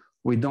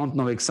 we don't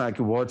know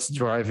exactly what's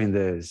driving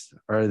this.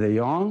 Are they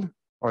young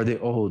or are they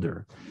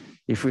older?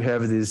 If we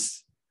have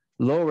these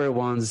lower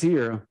ones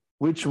here,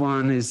 which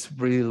one is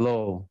really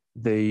low?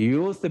 The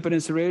youth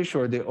dependency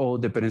ratio or the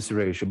old dependency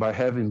ratio? By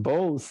having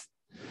both,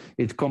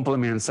 it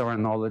complements our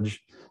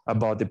knowledge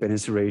about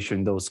dependency ratio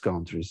in those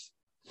countries.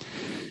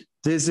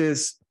 This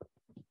is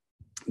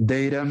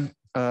data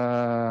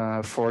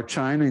for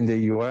China in the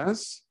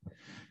US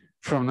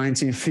from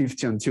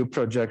 1950 until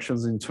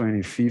projections in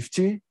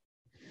 2050,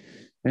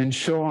 and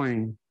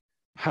showing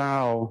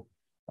how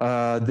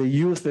the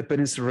youth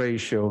dependency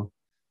ratio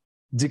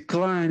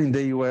declined in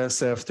the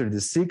US after the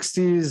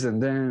 60s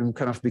and then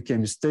kind of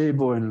became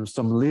stable and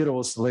some little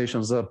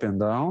oscillations up and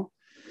down.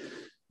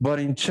 But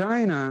in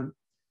China,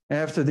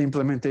 after the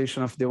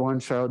implementation of the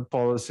one-child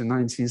policy in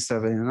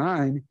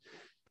 1979,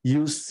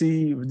 you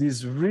see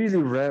this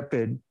really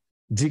rapid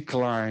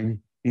decline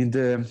in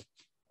the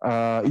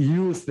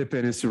youth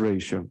dependency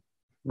ratio,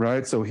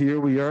 right? So here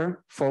we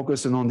are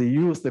focusing on the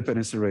youth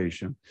dependency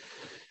ratio.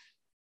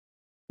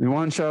 The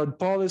one-child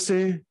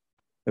policy,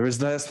 there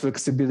is less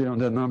flexibility on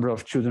the number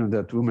of children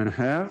that women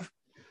have.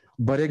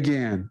 But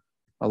again,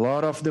 a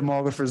lot of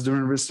demographers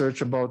doing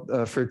research about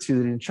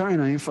fertility in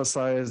China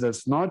emphasize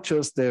that's not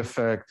just the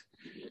effect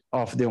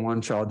of the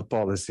one-child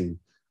policy,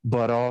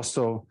 but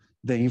also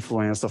the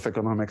influence of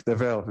economic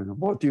development.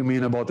 What do you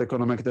mean about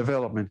economic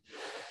development?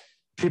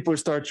 People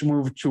start to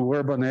move to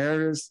urban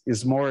areas,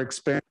 it's more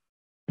expensive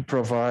to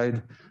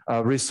provide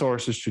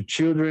resources to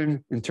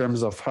children in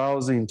terms of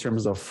housing, in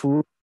terms of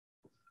food,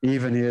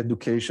 even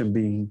education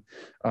being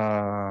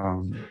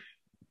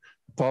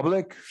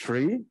public,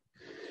 free.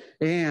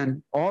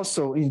 And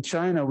also in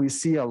China, we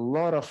see a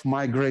lot of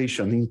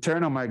migration,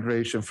 internal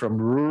migration from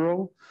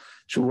rural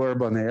to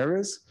urban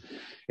areas.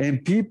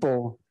 And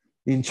people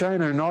in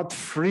China are not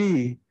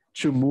free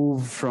to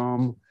move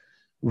from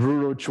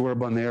rural to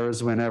urban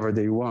areas whenever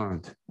they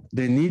want.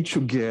 They need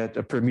to get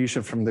a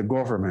permission from the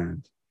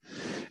government.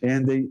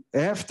 And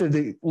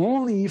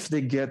only if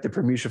they get the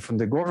permission from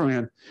the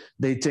government,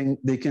 they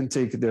can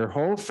take their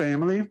whole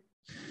family,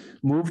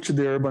 move to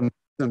the urban,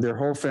 and their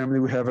whole family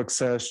will have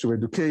access to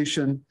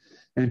education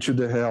and to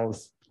the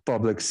health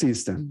public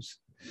systems.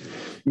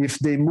 If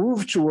they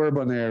move to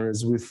urban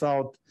areas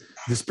without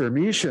this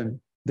permission,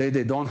 they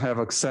don't have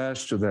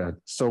access to that.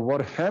 So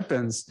what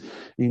happens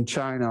in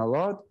China a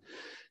lot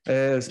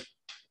is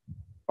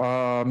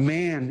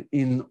men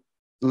in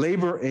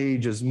labor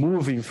ages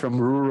moving from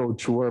rural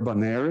to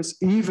urban areas,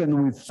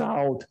 even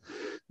without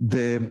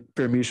the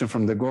permission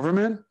from the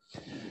government,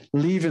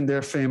 leaving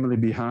their family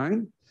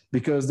behind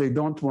because they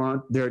don't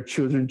want their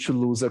children to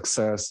lose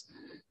access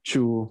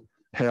to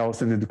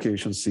health and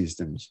education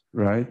systems,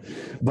 right?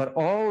 But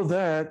all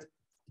that,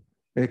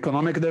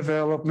 economic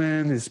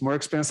development, it's more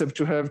expensive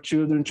to have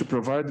children, to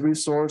provide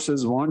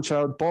resources,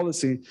 one-child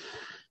policy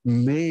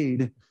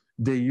made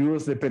the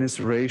youth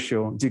dependency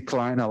ratio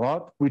decline a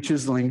lot, which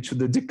is linked to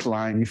the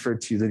decline in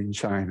fertility in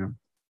China.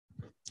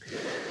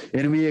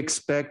 And we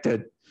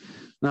expected,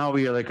 now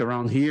we are like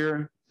around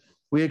here,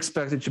 we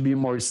expect it to be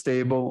more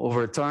stable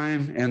over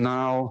time. And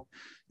now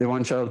the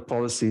one-child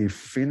policy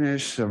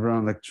finished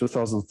around like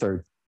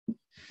 2030.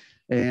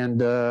 And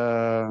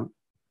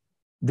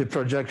the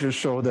projections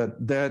show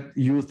that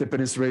youth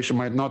dependency ratio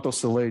might not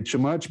oscillate too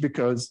much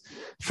because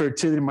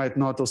fertility might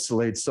not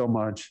oscillate so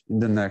much in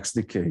the next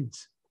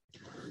decades.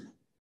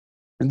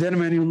 And then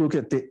when you look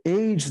at the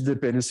age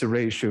dependency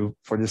ratio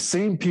for the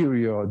same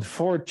period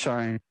for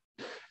China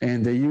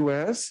and the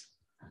US,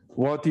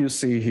 what you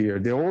see here,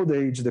 the old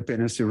age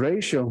dependency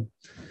ratio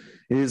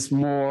is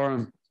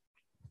more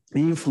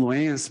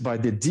influenced by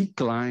the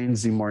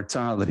declines in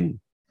mortality.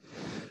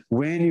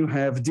 When you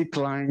have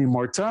decline in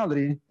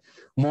mortality,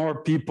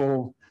 more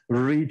people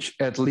reach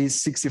at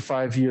least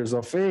 65 years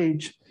of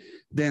age,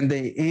 then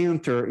they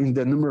enter in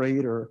the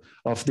numerator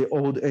of the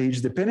old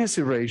age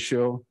dependency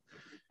ratio,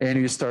 and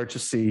you start to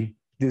see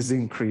this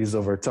increase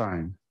over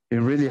time.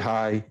 And really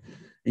high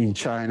in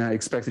China,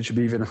 expected to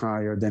be even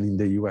higher than in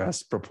the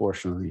US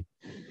proportionally.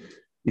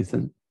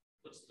 Ethan?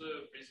 What's the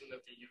reason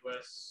that the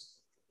US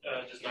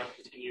does not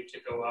continue to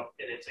go up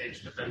in its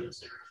age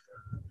dependency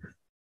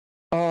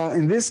ratio?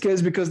 In this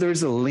case, because there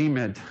is a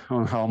limit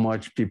on how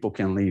much people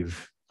can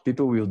live.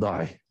 People will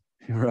die,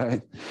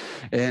 right?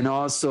 And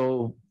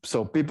also,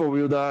 so people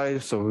will die,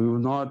 so we will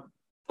not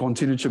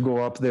continue to go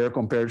up there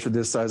compared to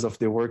the size of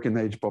the working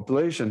age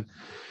population.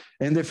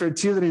 And the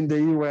fertility in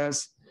the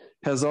US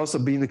has also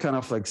been kind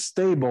of like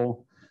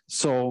stable.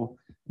 So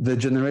the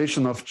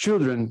generation of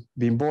children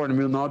being born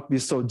will not be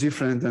so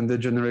different than the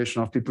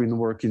generation of people in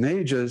working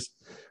ages,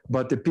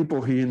 but the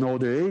people here in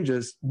older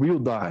ages will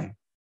die.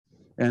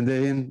 And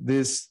then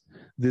this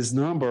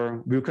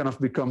number will kind of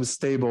become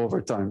stable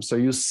over time. So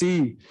you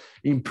see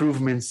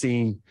improvements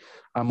in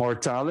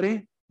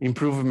mortality.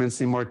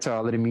 Improvements in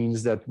mortality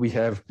means that we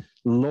have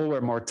lower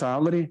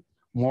mortality,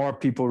 more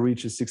people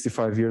reach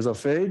 65 years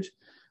of age.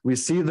 We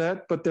see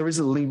that, but there is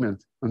a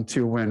limit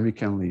until when we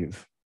can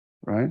live,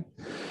 right?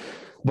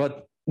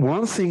 But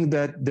one thing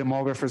that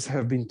demographers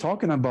have been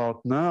talking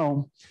about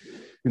now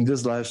in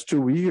these last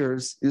 2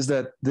 years is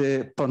that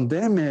the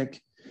pandemic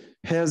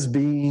has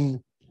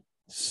been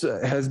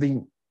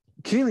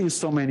killing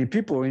so many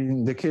people.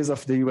 In the case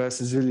of the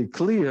US, it's really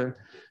clear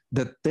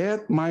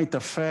that might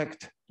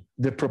affect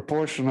the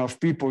proportion of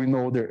people in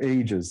older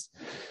ages.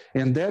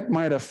 And that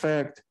might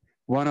affect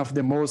one of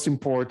the most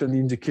important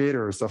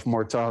indicators of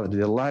mortality,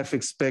 the life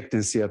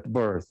expectancy at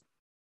birth.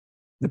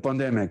 The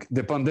pandemic.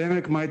 The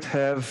pandemic might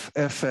have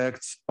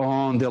effects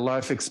on the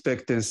life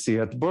expectancy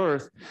at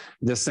birth,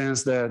 in the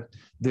sense that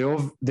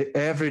the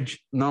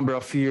average number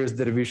of years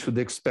that we should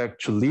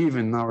expect to live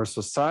in our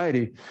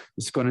society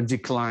is going to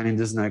decline in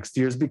these next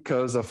years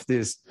because of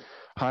this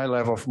high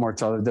level of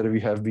mortality that we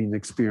have been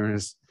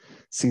experiencing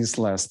since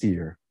last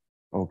year.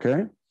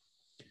 Okay?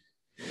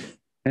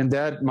 And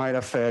that might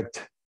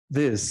affect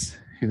this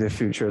in the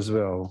future as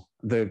well.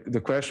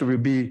 The question will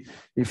be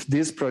if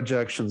these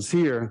projections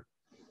here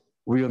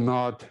will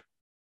not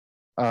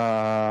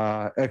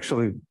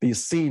actually be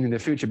seen in the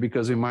future,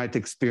 because we might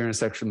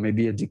experience actually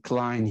maybe a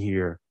decline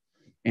here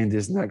in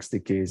this next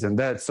decades. And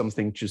that's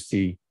something to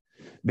see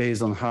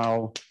based on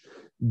how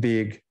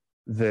big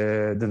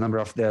the number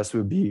of deaths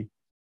will be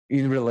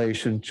in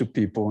relation to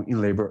people in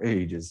labor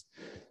ages.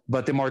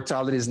 But the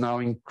mortality is now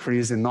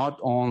increasing,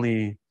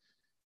 mortality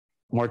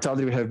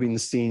we have been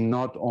seeing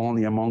not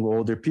only among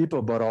older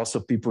people, but also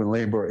people in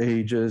labor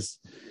ages,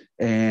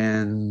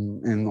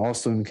 and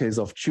also in case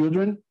of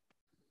children.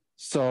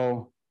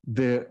 So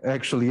the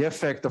actually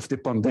effect of the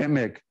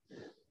pandemic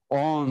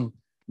on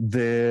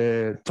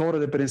the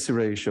total dependency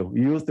ratio,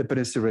 youth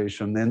dependency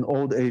ratio, and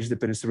old age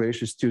dependency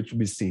ratio is still to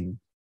be seen.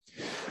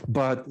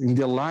 But in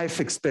the life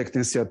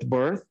expectancy at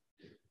birth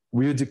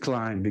will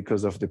decline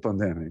because of the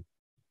pandemic.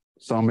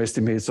 Some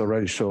estimates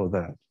already show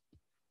that.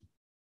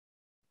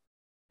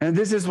 And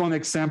this is one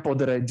example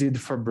that I did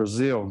for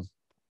Brazil,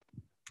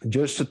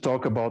 just to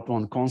talk about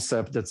one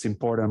concept that's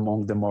important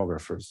among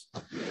demographers.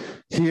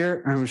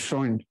 Here, I'm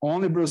showing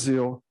only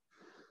Brazil,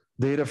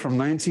 data from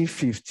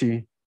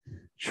 1950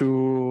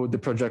 to the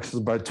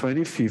projections by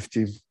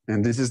 2050.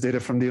 And this is data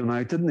from the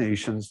United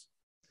Nations.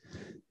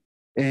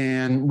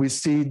 And we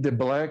see the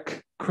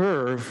black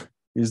curve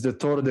is the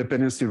total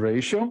dependency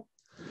ratio.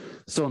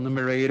 So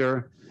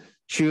numerator,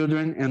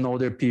 children and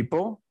older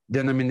people,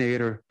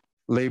 denominator,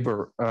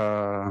 labor,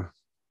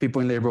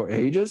 people in labor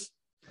ages.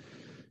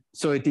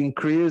 So it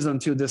increased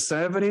until the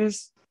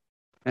 70s,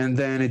 and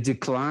then it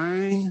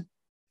declined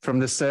from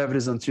the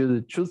 70s until the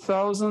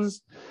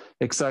 2000s,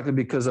 exactly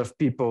because of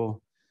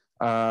people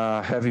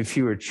having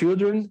fewer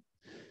children,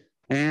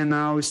 and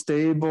now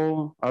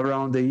stable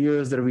around the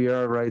years that we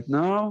are right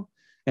now,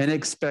 and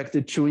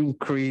expected to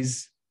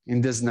increase in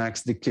this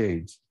next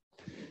decade.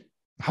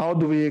 How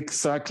do we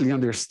exactly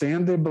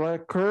understand the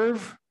black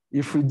curve?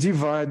 If we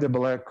divide the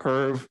black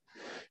curve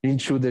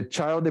into the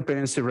child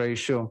dependency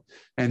ratio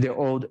and the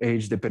old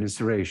age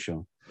dependency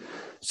ratio.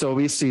 So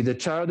we see the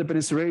child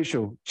dependency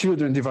ratio,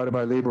 children divided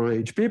by labor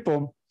age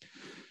people,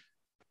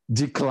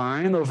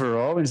 decline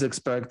overall and is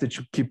expected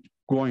to keep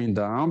going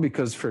down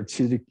because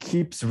fertility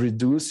keeps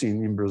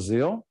reducing in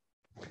Brazil.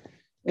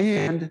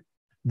 And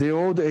the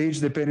old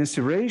age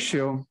dependency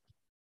ratio,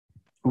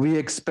 we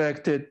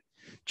expected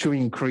to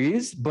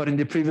increase, but in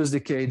the previous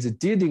decades it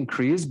did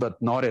increase,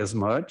 but not as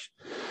much.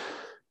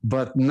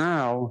 But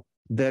now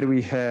that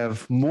we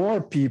have more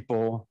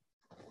people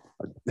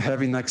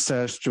having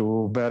access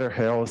to better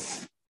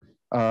health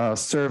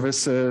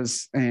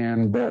services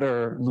and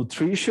better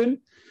nutrition,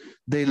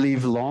 they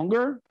live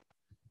longer,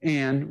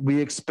 and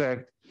we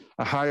expect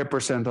a higher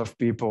percent of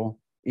people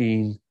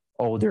in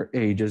older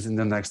ages in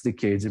the next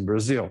decades in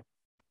Brazil.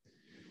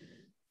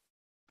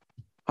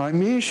 I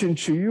mentioned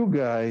to you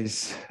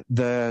guys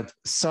that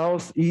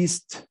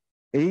Southeast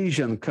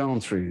Asian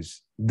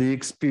countries, they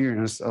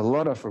experienced a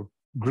lot of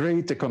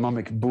great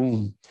economic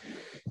boom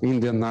in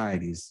the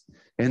 90s.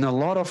 And a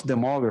lot of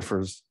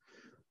demographers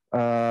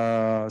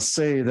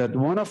say that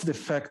one of the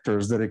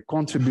factors that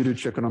contributed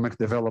to economic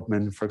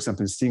development, for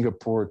example, in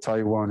Singapore,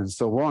 Taiwan, and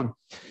so on,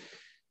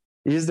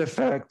 is the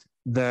fact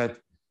that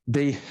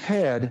they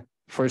had,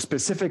 for a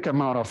specific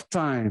amount of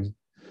time,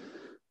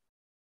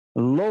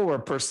 lower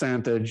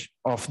percentage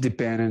of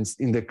dependents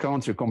in the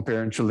country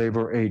compared to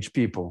labor age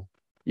people.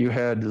 You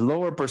had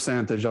lower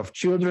percentage of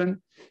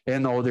children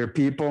and older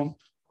people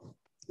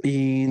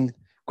in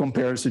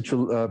comparison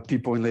to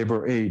people in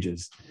labor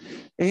ages.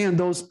 And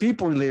those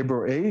people in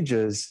labor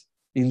ages,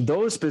 in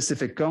those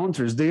specific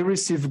countries, they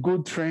receive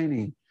good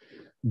training,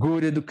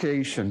 good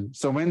education.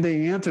 So when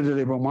they enter the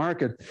labor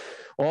market,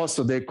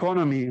 also the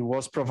economy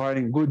was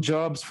providing good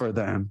jobs for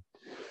them.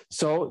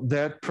 So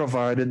that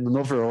provided an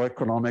overall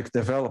economic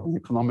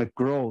development, economic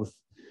growth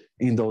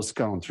in those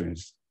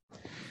countries.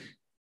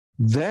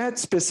 That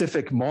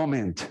specific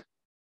moment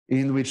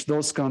in which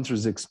those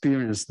countries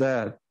experience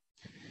that,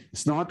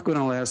 it's not going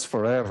to last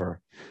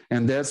forever.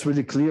 And that's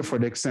really clear for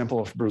the example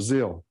of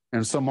Brazil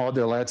and some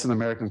other Latin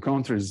American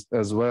countries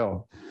as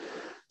well.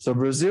 So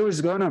Brazil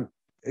is going to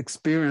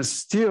experience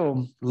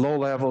still low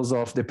levels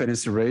of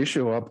dependency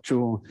ratio up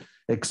to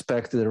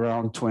expected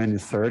around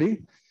 2030.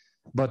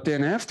 But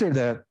then after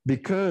that,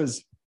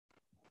 because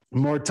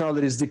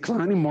mortality is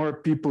declining, more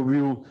people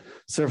will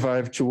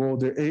survive to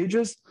older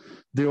ages,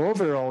 the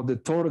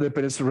total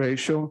dependency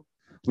ratio,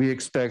 we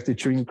expect it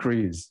to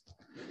increase.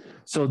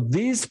 So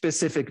this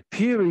specific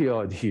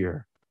period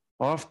here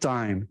of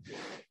time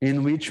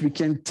in which we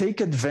can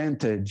take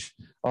advantage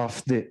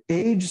of the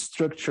age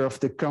structure of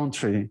the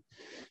country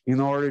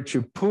in order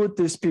to put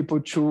these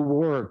people to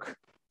work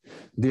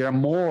they are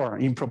more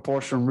in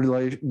proportion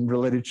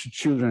related to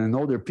children and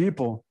older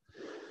people,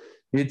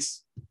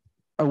 it's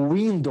a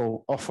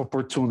window of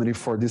opportunity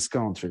for these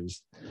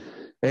countries,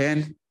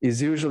 and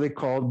is usually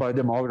called by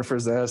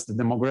demographers as the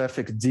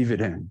demographic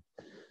dividend.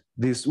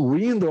 This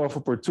window of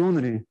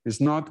opportunity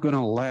is not going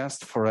to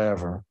last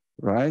forever,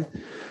 right?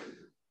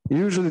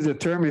 Usually the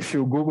term, if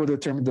you Google the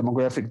term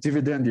demographic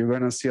dividend, you're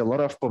going to see a lot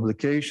of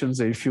publications.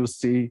 If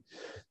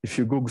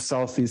you Google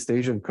Southeast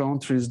Asian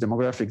countries,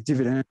 demographic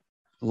dividend,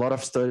 a lot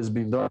of studies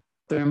being done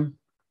with them.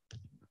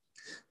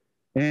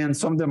 And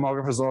some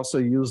demographers also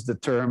use the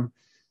term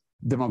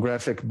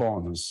demographic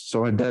bonus.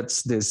 So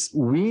that's this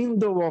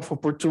window of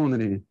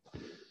opportunity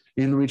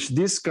in which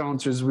these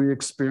countries will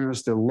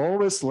experience the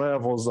lowest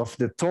levels of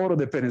the total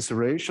dependency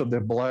ratio,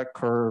 the black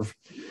curve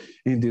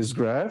in this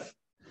graph,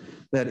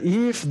 that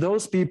if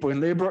those people in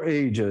labor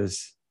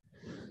ages,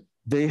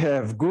 they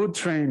have good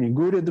training,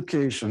 good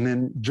education,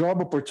 and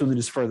job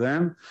opportunities for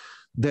them,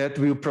 that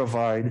will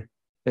provide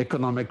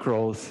economic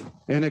growth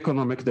and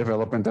economic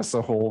development as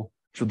a whole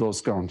to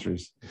those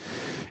countries.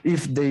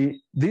 If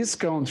these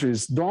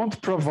countries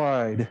don't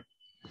provide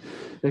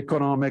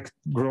economic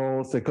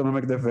growth,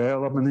 economic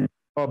development, and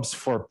jobs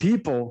for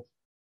people,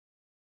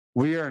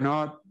 we are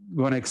not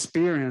going to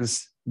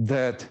experience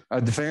that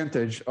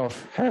advantage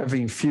of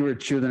having fewer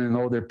children and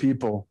older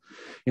people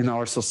in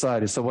our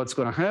society. So what's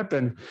going to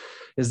happen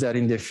is that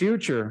in the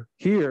future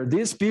here,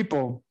 these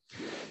people,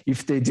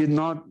 if they did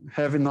not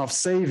have enough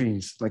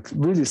savings, like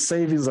really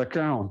savings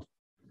account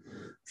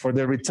for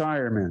their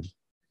retirement,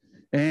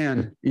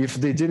 and if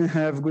they didn't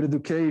have good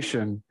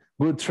education,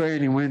 good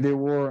training when they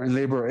were in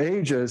labor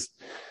ages,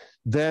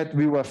 that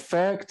will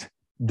affect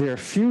their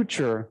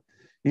future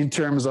in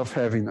terms of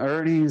having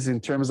earnings, in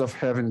terms of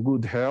having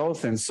good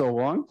health, and so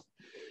on.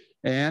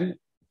 And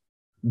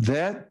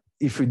that,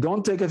 if we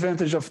don't take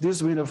advantage of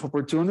this window of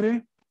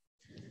opportunity,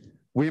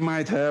 we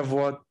might have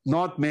what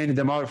not many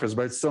demographers,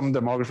 but some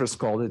demographers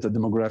call it a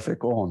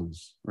demographic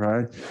onus,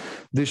 right?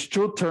 These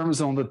two terms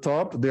on the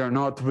top, they are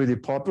not really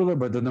popular,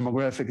 but the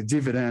demographic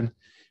dividend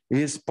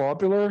is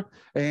popular,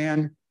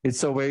 and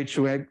it's a way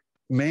to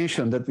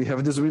mention that we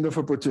have this window of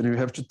opportunity. We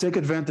have to take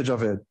advantage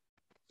of it.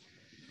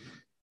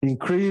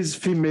 Increase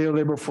female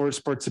labor force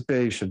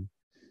participation,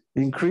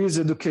 increase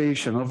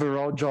education,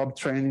 overall job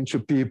training to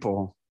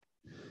people,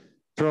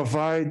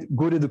 provide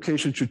good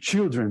education to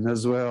children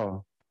as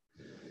well,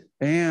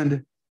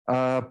 and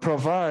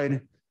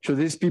provide to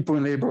these people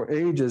in labor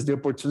ages the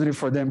opportunity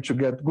for them to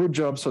get good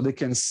jobs so they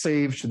can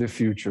save to the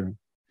future.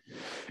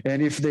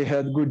 And if they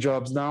had good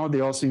jobs now, they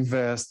also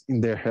invest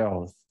in their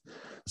health.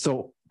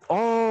 So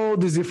all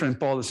these different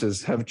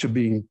policies have to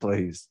be in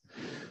place.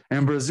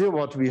 And Brazil,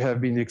 what we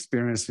have been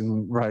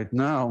experiencing right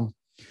now,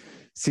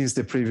 since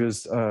the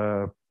previous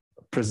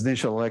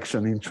presidential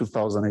election in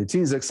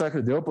 2018, is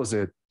exactly the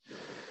opposite.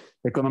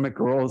 Economic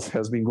growth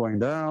has been going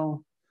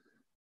down.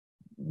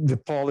 The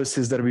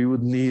policies that we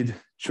would need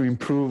to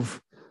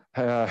improve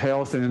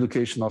health and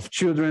education of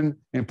children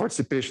and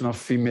participation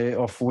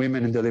of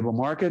women in the labor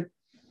market,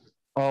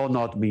 all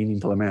not being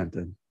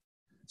implemented.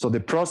 So the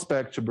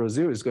prospect to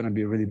Brazil is going to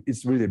be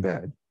really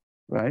bad,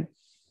 right?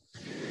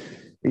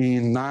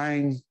 In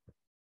 9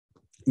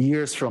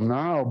 years from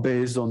now,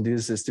 based on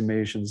these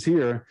estimations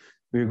here,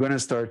 we're going to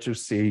start to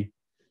see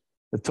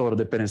the total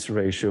dependency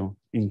ratio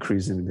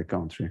increasing in the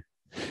country.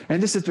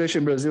 And the situation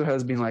in Brazil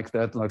has been like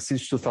that, like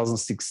since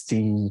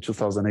 2016,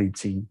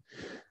 2018,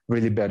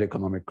 really bad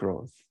economic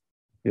growth.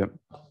 Yep.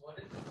 What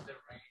is the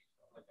range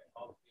of like a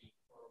healthy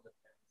total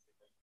dependency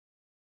ratio?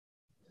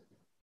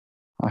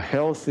 A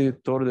healthy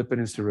total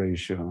dependency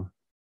ratio.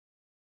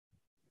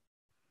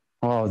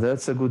 Oh,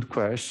 that's a good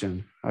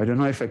question. I don't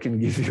know if I can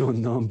give you a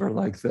number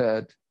like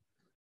that.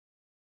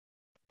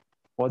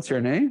 What's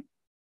your name?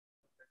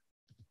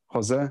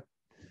 Jose?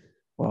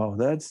 Wow,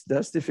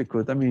 that's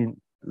difficult. I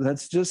mean,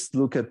 let's just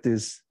look at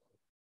this.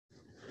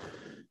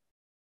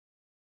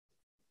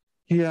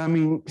 Yeah, I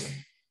mean,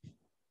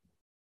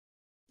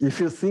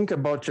 if you think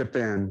about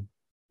Japan,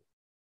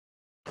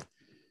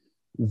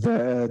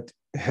 that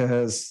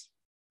has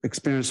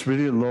experienced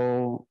really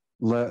low,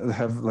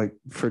 have like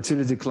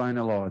fertility decline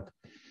a lot,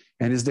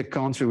 and is the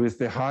country with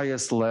the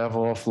highest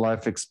level of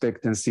life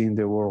expectancy in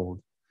the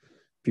world.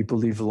 People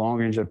live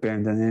longer in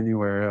Japan than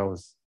anywhere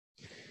else.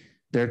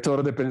 Their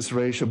total dependency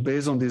ratio,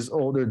 based on this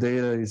older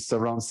data, is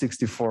around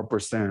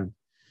 64%.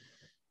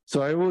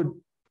 So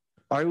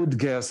I would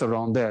guess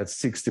around that,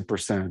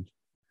 60%.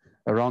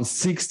 Around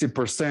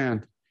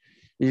 60%,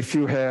 if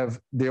you have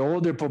the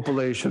older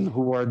population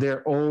who are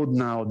there old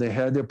now, they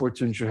had the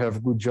opportunity to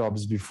have good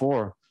jobs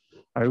before,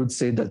 I would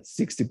say that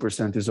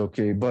 60% is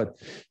okay. But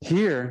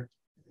here,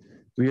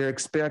 we are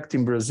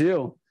expecting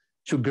Brazil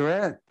to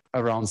get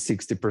around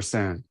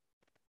 60%.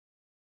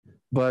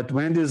 But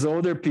when these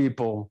older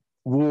people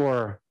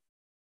were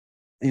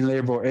in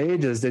labor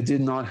ages, they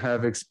did not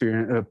have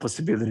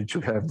possibility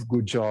to have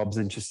good jobs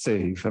and to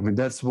save. I mean,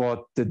 that's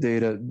what the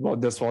data,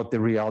 that's what the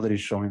reality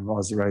is showing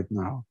us right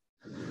now.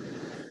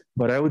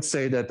 But I would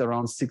say that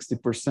around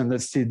 60%,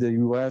 let's see the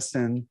US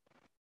and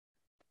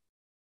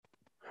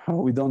Oh,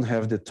 we don't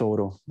have the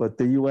total, but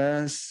the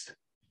US,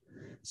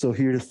 so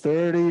here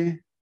 30,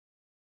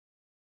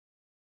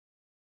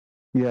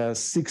 yeah,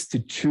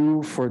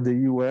 62 for the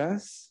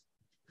US.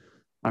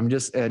 I'm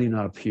just adding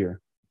up here.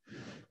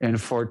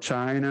 And for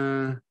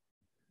China,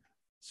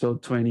 so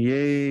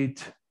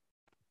 28,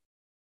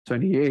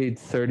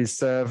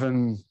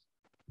 37.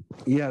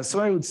 Yeah, so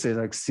I would say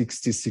like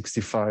 60,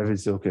 65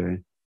 is okay,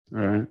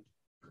 right?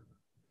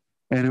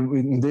 And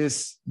with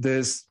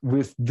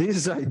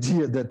this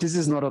idea that this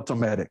is not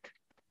automatic,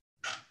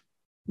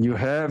 you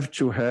have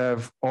to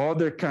have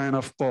other kind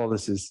of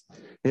policies,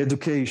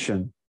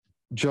 education,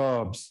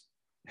 jobs,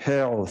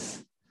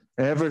 health,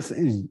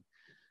 everything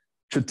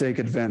to take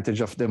advantage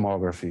of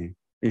demography.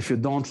 If you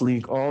don't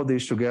link all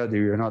these together,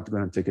 you're not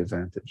going to take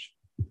advantage.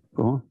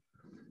 Cool?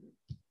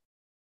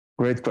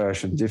 Great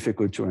question,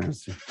 difficult to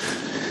answer.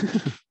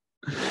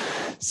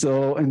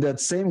 So in that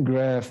same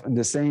graph, in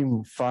the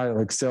same file,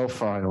 Excel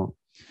file,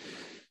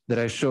 that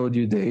I showed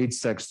you the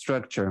age-sex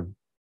structure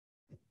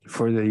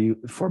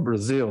for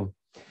Brazil,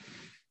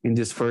 in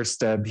this first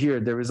tab here,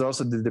 there is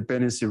also the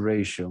dependency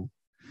ratio.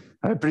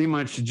 I pretty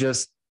much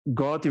just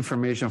got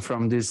information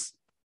from this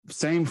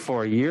same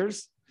 4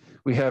 years.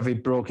 We have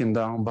it broken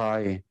down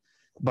by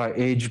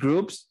age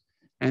groups.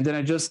 And then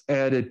I just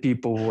added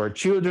people who are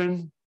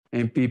children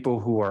and people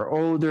who are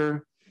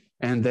older,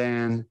 and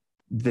then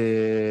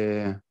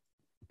the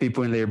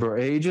people in labor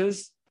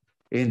ages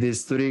in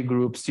these 3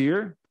 groups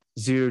here,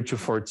 0 to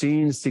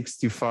 14,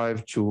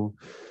 65 to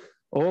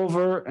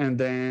over, and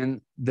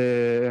then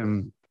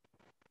the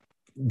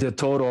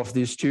total of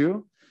these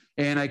 2,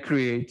 and I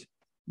create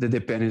the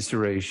dependency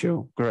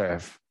ratio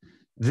graph.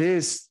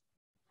 This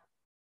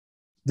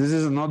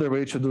is another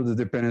way to do the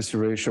dependency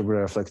ratio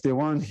graph. Like the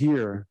one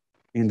here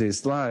in this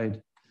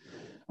slide,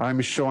 I'm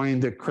showing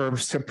the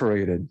curve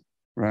separated,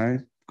 right?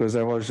 Because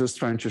I was just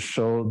trying to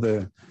show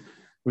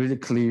really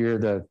clear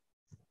that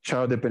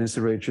child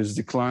dependency ratio is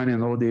declining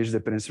and old age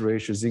dependency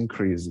ratio is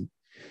increasing.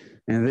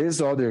 And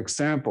this other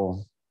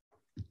example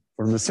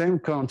from the same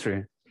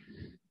country,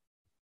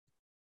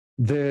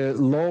 the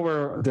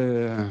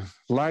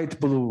light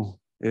blue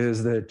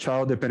is the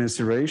child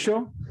dependency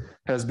ratio,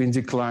 has been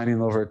declining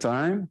over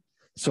time.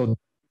 So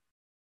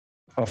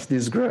of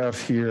this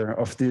graph here,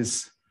 of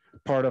this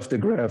part of the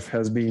graph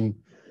has been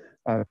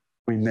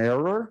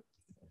narrower.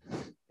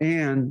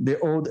 And the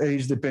old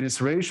age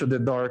dependency ratio, the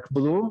dark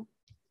blue,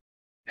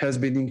 has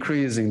been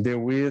increasing. The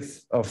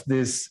width of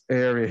this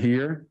area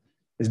here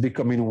is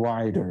becoming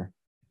wider.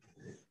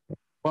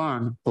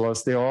 One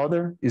plus the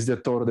other is the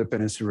total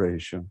dependency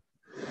ratio.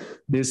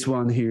 This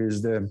one here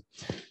is the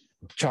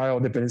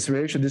child dependency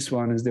ratio. This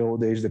one is the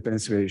old age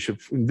dependency ratio.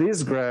 In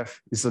this graph,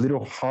 it's a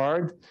little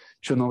hard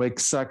to know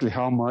exactly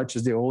how much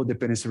is the old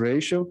dependency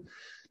ratio,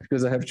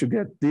 because I have to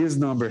get this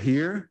number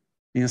here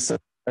and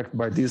subtract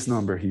by this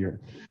number here.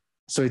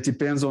 So it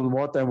depends on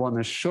what I want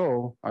to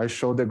show. I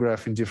show the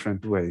graph in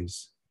different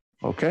ways.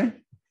 Okay?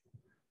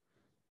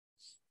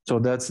 So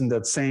that's in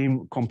that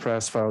same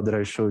compressed file that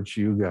I showed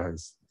to you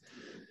guys.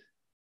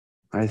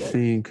 I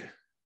think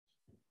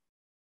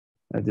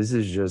that this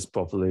is just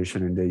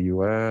population in the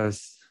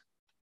US.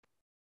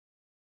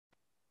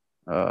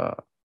 Yeah,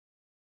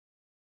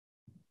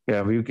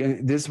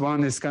 this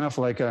one is kind of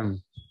like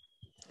an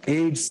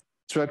age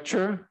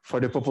structure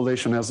for the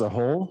population as a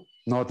whole,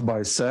 not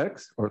by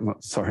sex, or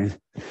not, sorry.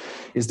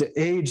 It's the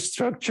age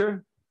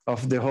structure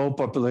of the whole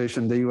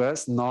population in the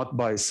US, not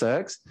by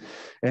sex.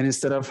 And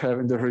instead of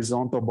having the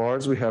horizontal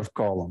bars, we have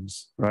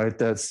columns, right?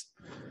 That's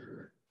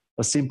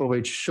a simple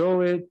way to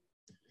show it.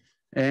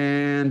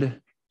 And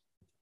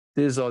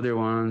these other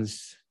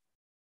ones,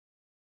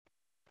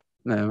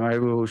 no, I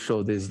will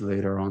show this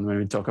later on when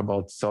we talk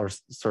about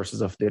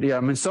sources of data. Yeah,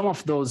 I mean, some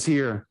of those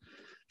here,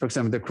 for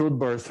example, the crude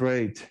birth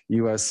rate,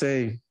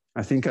 USA,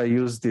 I think I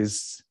used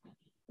this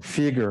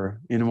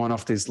figure in one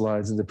of these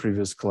slides in the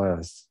previous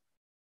class,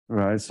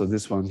 right? So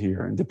this one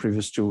here in the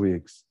previous 2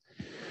 weeks.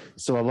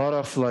 So a lot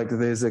of like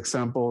these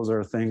examples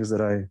are things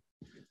that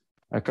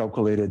I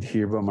calculated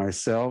here by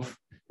myself,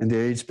 and the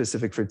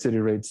age-specific fertility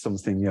rate is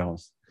something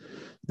else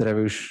that I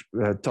will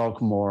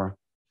talk more.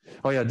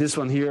 Oh yeah, this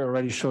one here, I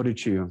already showed it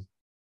to you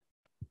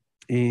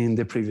in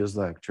the previous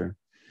lecture.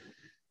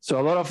 So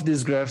a lot of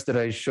these graphs that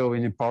I show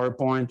in the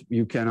PowerPoint,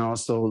 you can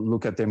also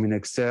look at them in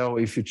Excel.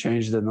 If you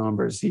change the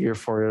numbers here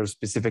for your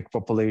specific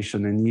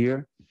population and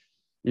year,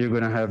 you're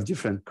gonna have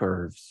different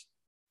curves.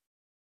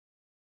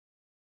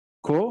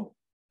 Cool?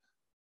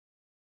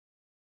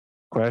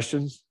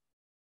 Questions?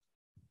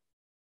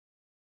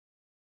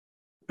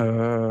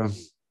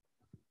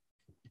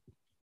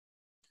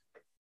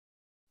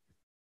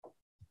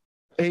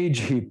 Age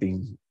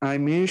heaping. I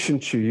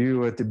mentioned to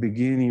you at the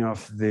beginning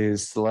of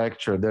this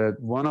lecture that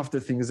one of the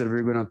things that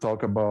we're going to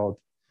talk about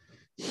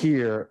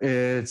here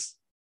is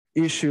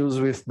issues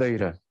with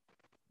data.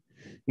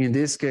 In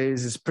this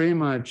case, it's pretty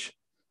much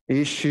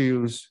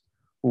issues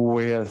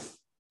with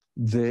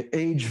the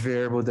age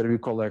variable that we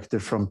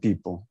collected from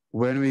people.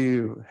 When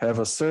we have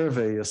a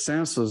survey, a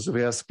census,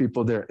 we ask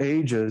people their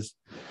ages,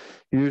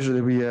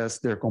 Usually we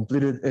ask their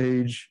completed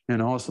age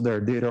and also their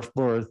date of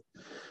birth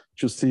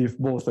to see if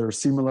both are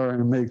similar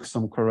and make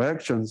some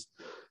corrections.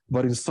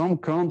 But in some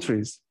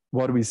countries,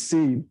 what we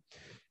see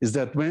is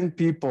that when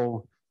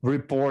people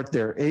report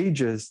their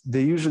ages,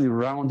 they usually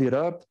round it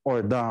up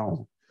or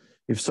down.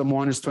 If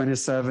someone is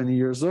 27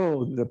 years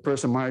old, the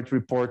person might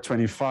report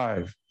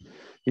 25.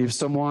 If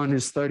someone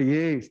is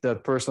 38,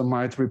 that person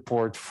might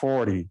report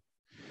 40,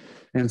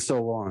 and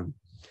so on.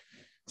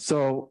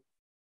 So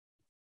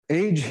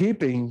age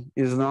heaping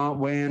is not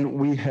when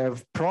we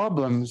have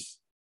problems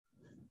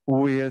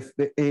with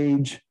the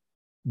age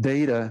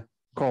data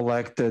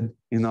collected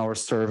in our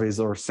surveys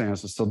or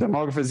census. So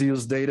demographers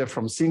use data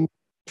from single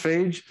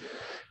age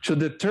to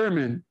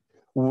determine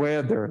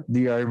whether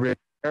there are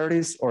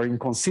irregularities or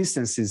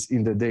inconsistencies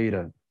in the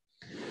data.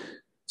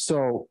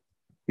 So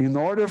in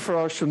order for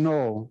us to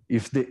know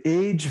if the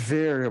age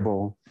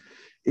variable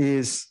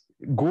is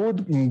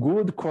in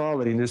good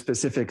quality in a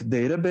specific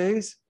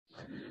database,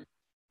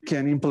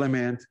 can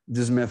implement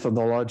these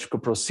methodological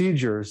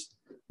procedures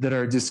that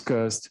are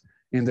discussed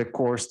in the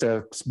course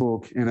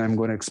textbook, and I'm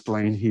going to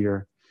explain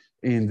here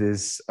in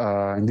these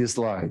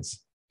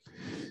slides.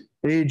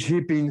 Age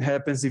heaping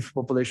happens if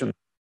population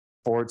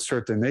reports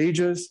certain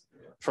ages,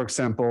 for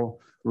example,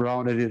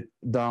 rounded it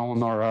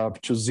down or up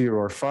to 0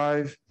 or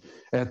 5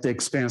 at the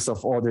expense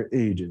of other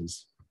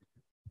ages.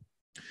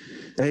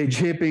 Age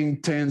heaping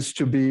tends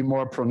to be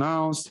more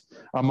pronounced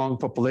among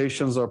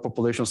populations or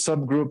population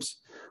subgroups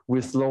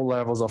with low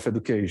levels of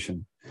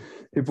education.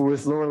 People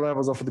with lower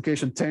levels of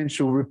education tend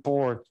to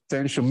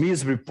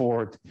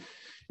misreport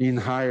in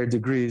higher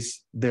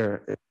degrees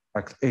their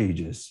exact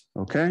ages,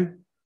 okay?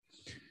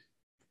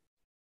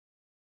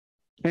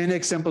 And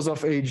examples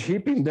of age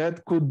heaping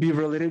that could be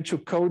related to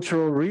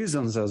cultural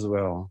reasons as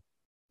well.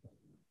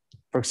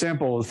 For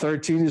example,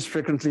 13 is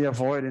frequently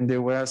avoided in the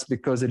US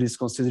because it is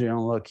considered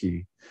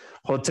unlucky.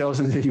 Hotels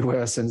in the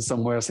US and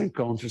some Western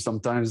countries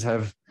sometimes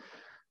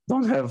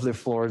don't have the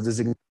floors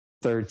designated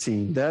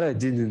 13. That I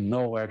didn't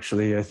know,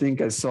 actually. I think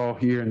I saw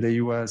here in the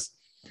US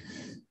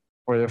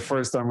for the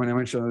first time when I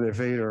went to an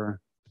elevator,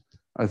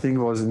 I think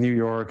it was in New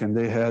York, and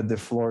they had the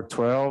floor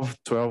 12,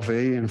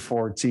 12A, and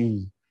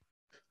 14.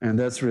 And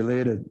that's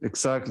related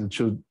exactly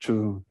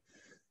to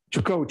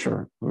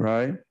culture,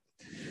 right?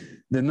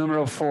 The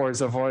numeral 4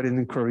 is avoided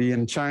in Korea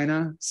and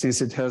China since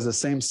it has the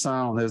same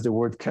sound as the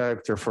word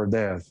character for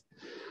death.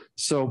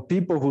 So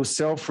people who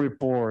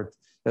self-report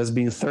as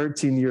being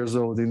 13 years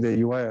old in the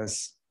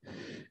US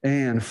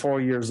and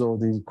 4 years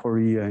old in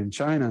Korea and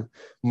China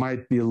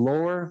might be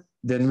lower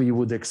than we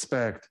would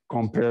expect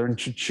compared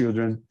to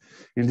children,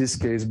 in this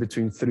case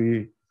between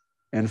 3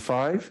 and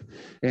 5,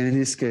 and in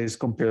this case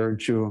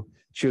compared to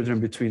children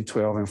between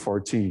 12 and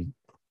 14,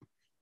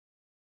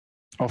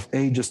 of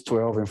ages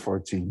 12 and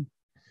 14.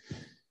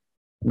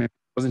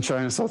 In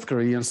China, South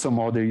Korea, and some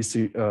other East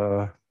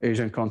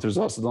Asian countries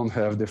also don't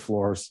have the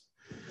floors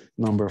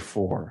number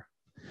 4.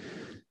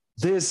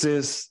 This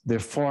is the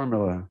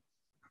formula.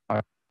 I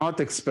do not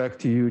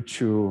expect you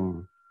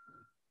to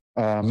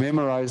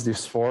memorize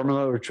this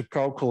formula or to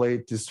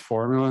calculate this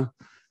formula.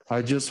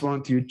 I just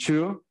want you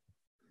to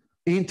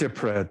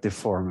interpret the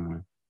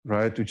formula,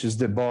 right? Which is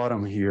the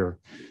bottom here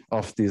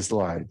of this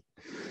slide.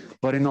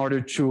 But in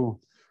order to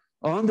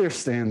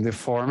understand the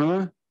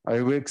formula,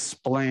 I will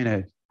explain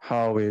it,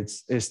 how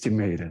it's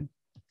estimated.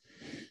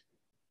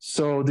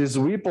 So this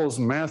Whipple's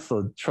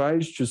method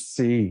tries to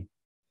see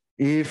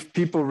if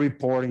people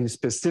reporting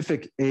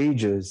specific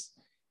ages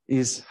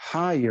is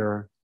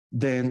higher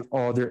than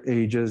other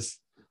ages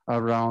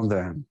around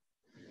them.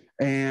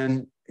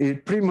 And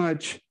it pretty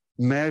much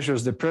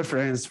measures the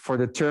preference for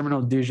the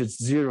terminal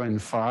digits 0 and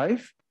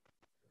 5,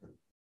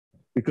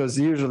 because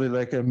usually,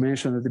 like I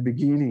mentioned at the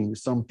beginning,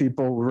 some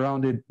people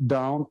round it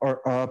down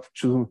or up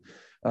to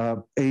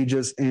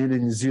ages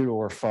ending 0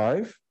 or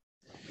 5.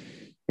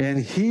 And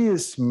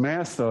his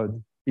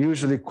method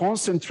usually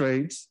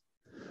concentrates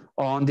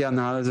on the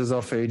analysis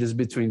of ages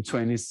between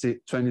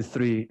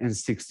 23 and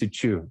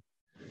 62.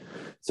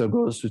 So it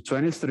goes to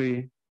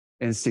 23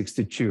 and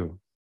 62.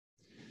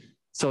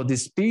 So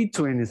this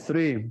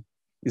P23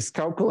 is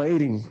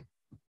calculating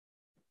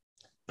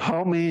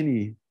how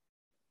many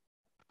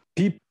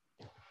people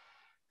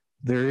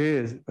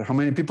how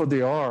many people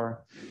there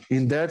are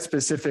in that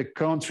specific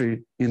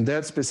country, in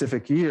that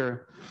specific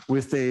year,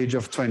 with the age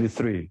of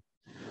 23,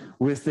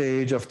 with the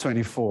age of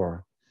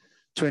 24,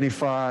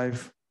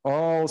 25,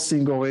 all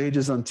single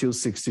ages until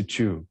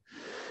 62.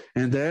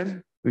 And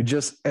then we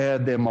just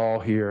add them all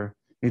here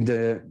in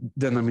the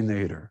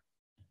denominator.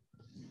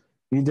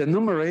 In the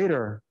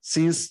numerator,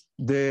 since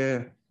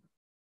the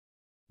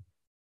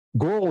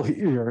goal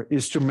here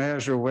is to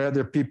measure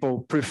whether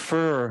people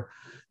prefer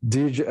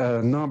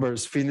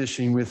numbers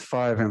finishing with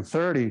 5 and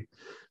 30,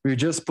 we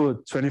just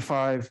put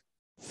 25,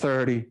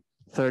 30,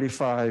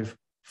 35,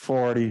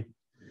 40,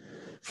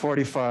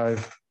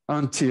 45,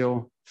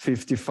 until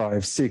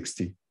 55,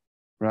 60,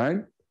 right?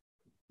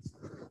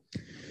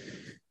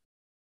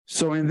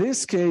 So in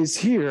this case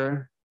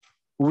here,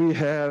 we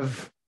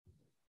have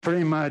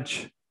pretty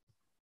much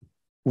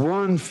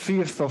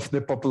 1/5 of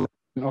the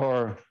population,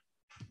 or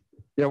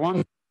yeah,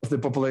 1/5 of the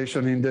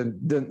population in the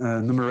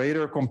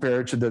numerator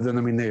compared to the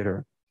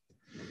denominator.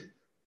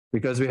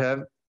 Because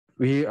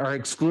we are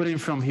excluding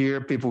from here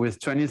people with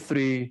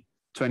 23,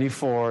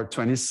 24,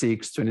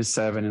 26,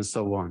 27, and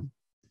so on.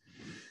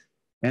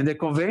 And the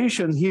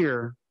convention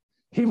here,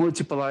 he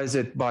multiplies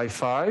it by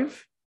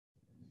 5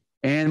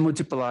 and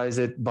multiplies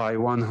it by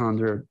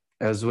 100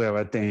 as well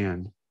at the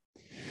end.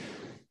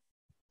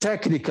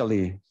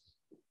 Technically,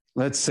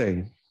 let's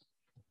say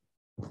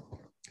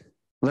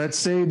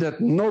that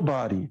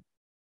nobody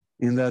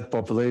in that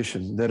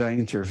population that I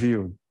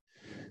interviewed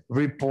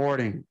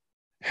reporting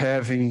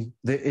having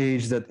the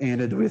age that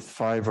ended with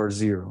 5 or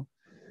 0,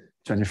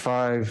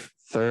 25,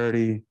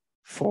 30,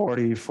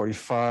 40,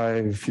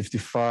 45,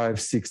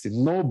 55, 60.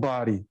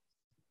 Nobody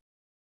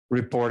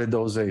reported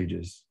those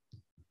ages.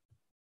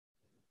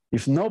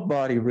 If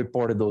nobody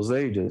reported those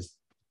ages,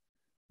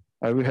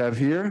 I will have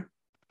here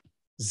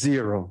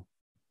 0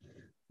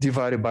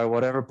 divided by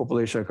whatever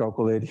population I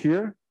calculate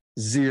here,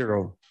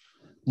 0.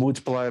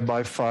 Multiplied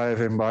by 5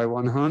 and by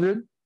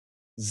 100,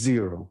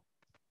 0.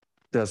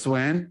 That's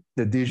when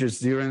the digits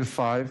 0 and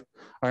 5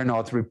 are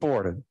not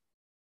reported.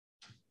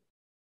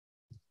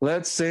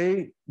 Let's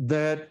say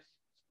that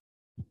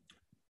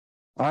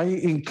I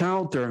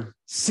encounter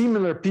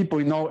similar people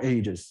in all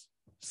ages.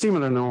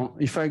 Similar, no?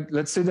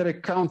 Let's say that I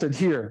counted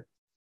here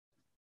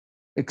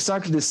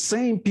exactly the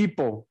same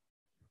people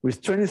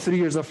with 23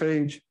 years of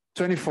age,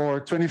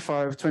 24,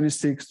 25,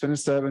 26,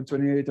 27,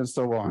 28, and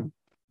so on.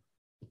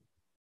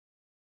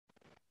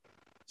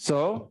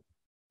 So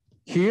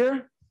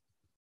here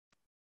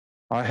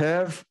I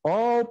have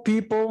all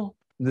people,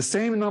 the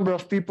same number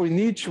of people in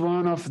each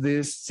one of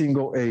these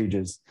single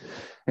ages,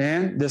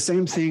 and the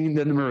same thing in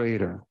the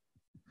numerator.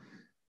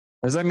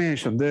 As I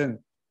mentioned, the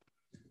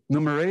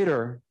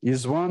numerator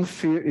is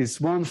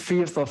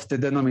 1/5 of the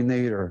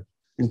denominator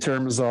in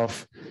terms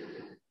of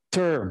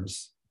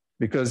terms,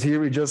 because here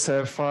we just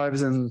have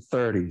 5s and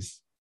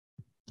 30s,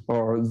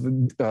 or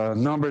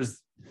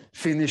numbers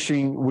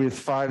finishing with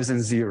 5s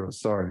and 0s,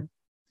 sorry.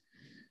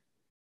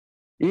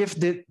 If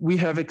we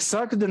have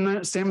exactly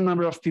the same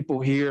number of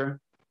people here,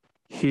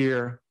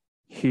 here,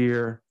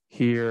 here,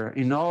 here,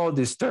 in all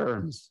these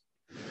terms,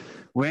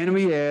 when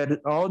we add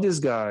all these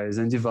guys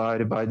and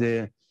divide it by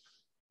the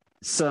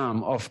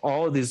sum of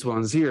all these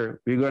ones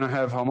here, we're going to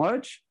have how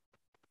much?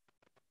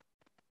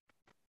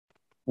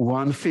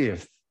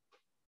 1/5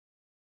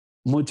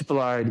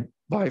 multiplied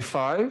by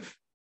 5,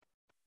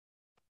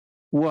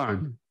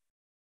 1.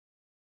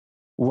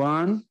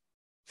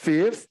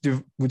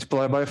 1/5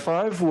 multiplied by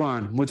 5,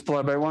 1.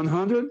 Multiplied by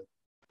 100,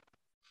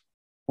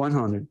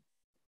 100.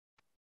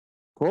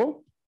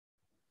 Cool?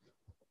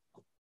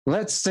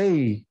 Let's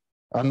say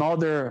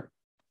another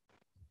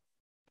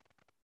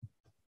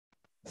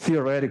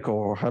theoretical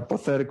or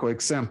hypothetical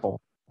example.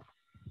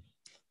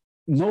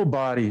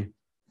 Nobody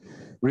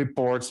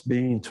reports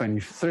being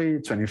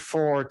 23,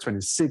 24,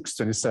 26,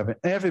 27.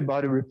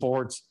 Everybody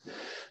reports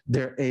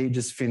their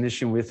ages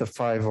finishing with a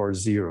 5 or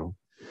 0.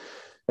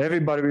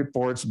 Everybody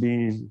reports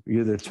being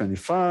either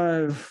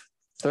 25,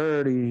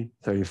 30,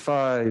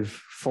 35,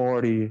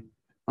 40,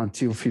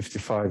 until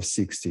 55,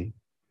 60.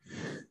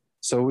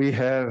 So we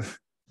have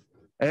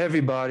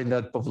everybody in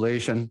that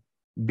population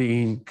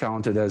being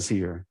counted as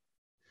here.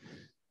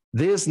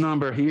 This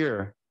number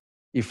here,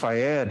 if I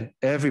add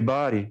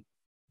everybody,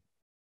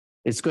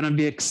 it's going to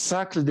be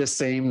exactly the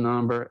same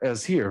number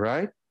as here,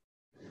 right?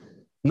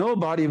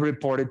 Nobody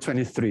reported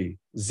 23,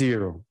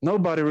 0.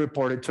 Nobody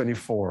reported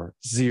 24,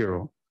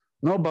 0.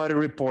 Nobody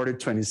reported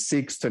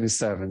 26,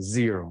 27,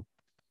 0.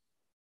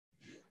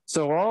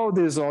 So all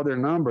these other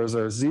numbers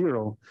are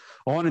 0.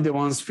 Only the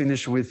ones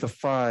finished with a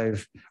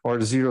 5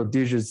 or 0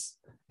 digits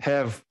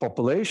have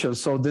population.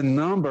 So the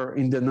number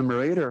in the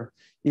numerator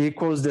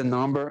equals the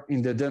number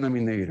in the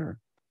denominator.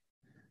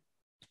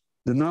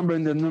 The number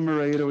in the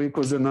numerator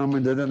equals the number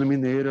in the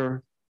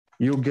denominator.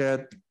 You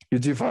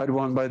divide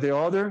one by the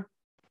other.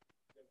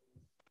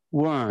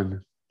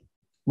 1.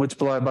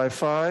 Multiply by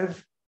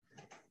 5.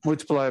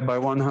 Multiply by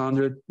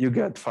 100, you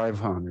get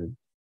 500.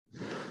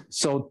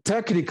 So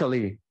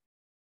technically,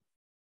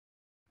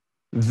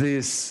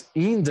 this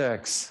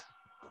index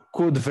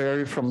could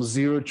vary from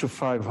 0 to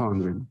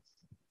 500,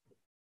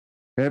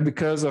 okay,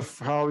 because of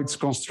how it's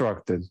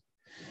constructed.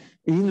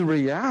 In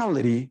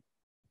reality,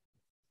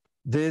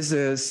 this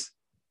is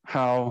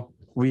how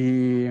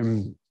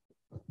we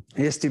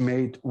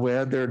estimate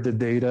whether the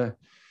data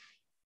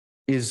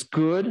is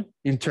good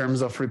in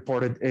terms of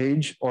reported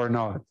age or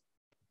not.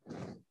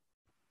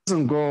 It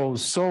doesn't go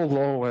so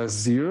low as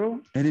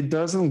 0, and it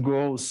doesn't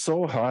go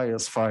so high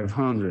as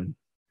 500.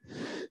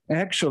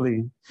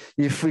 Actually,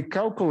 if we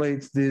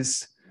calculate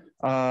this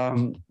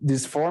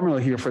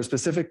formula here for a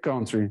specific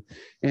country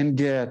and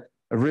get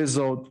a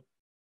result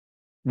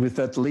with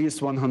at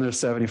least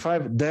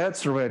 175,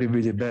 that's already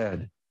really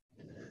bad.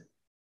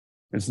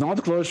 It's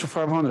not close to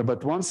 500,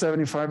 but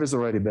 175 is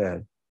already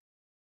bad.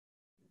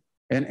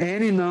 And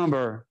any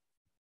number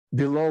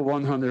below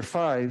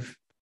 105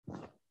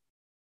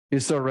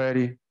 is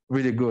already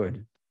really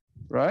good.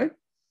 right?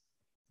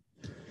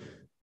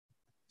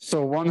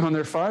 So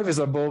 105 is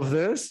above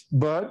this,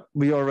 but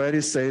we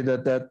already say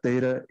that that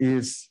data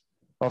is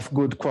of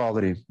good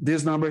quality.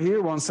 This number here,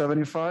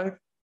 175,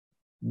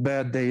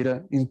 bad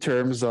data in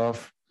terms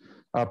of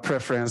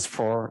preference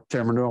for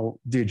terminal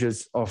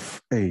digits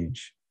of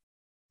age.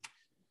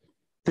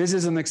 This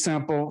is an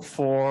example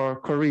for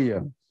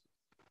Korea.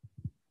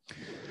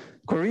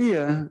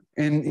 Korea,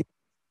 and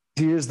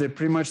here's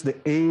pretty much the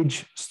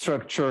age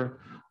structure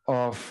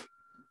of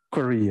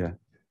Korea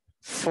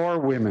for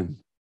women,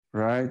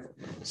 right?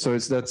 So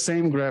it's that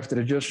same graph that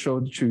I just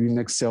showed you in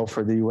Excel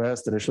for the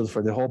US that I showed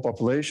for the whole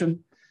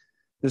population.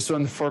 This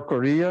one for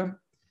Korea,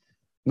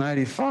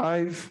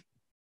 95,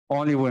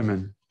 only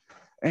women.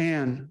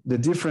 And the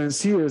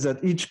difference here is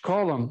that each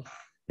column,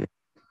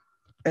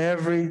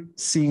 every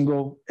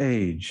single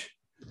age.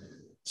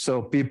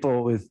 So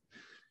people with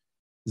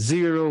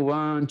 0,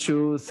 1,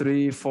 2,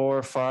 3,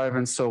 4, 5,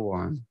 and so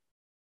on.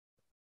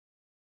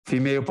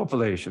 Female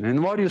population.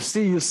 And what you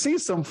see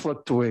some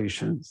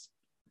fluctuations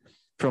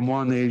from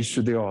one age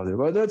to the other.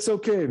 But that's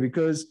okay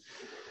because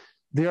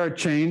there are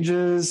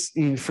changes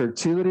in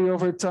fertility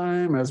over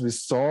time, as we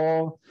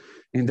saw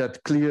in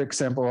that clear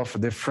example of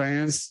the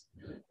France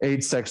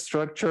age-sex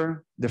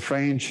structure, the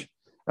French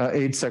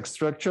age-sex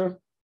structure.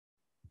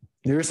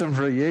 There is some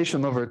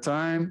variation over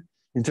time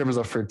in terms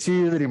of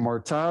fertility,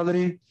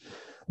 mortality,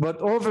 but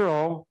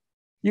overall,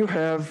 you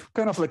have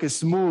kind of like a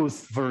smooth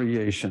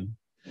variation.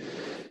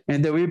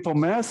 And the Whipple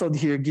method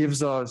here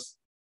gives us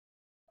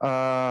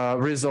a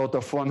result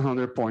of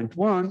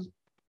 100.1,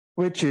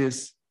 which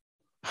is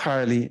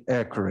highly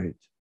accurate,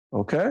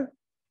 okay?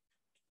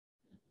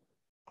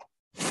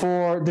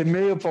 For the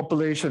male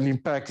population in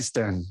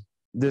Pakistan,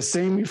 the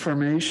same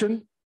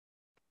information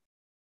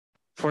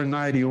for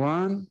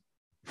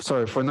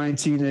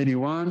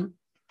 1981,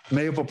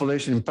 male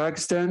population in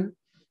Pakistan,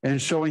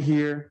 and showing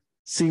here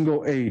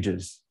single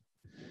ages.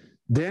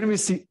 Then we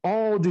see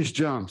all these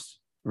jumps,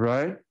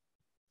 right?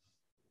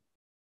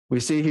 We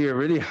see here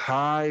really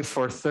high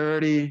for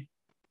 30,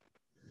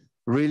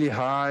 really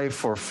high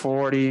for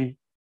 40,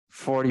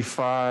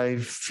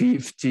 45,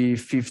 50,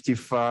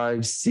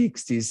 55,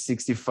 60,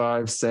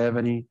 65,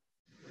 70.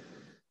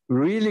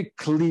 Really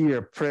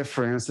clear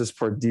preferences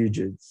for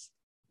digits.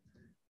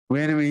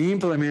 When we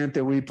implement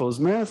the Whipple's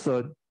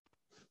method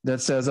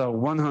that says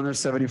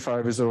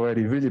 175 is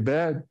already really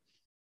bad,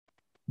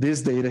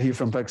 this data here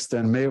from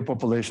Pakistan, male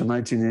population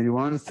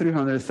 1981,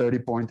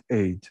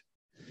 330.8.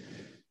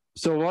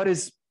 So what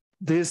is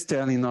this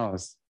telling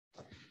us?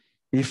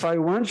 If I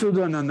want to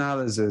do an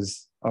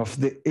analysis of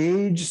the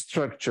age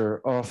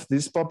structure of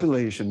this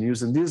population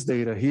using this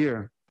data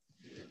here,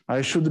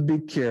 I should be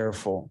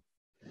careful.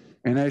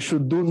 And I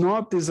should do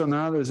not this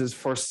analysis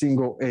for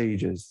single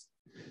ages.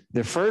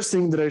 The first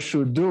thing that I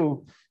should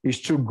do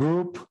is to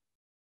group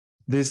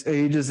these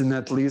ages in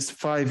at least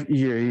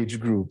 5-year age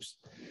groups.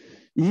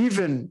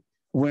 Even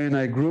when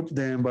I group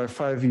them by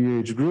 5-year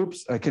age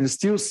groups, I can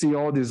still see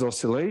all this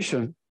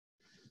oscillation.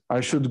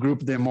 I should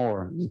group them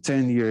more in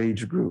 10-year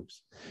age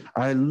groups.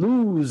 I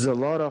lose a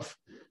lot of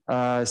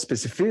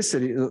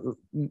specificity,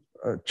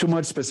 too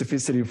much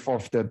specificity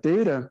of that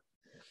data,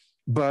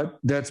 but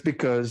that's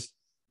because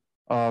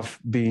of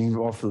being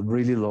of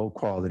really low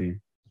quality,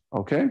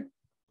 okay?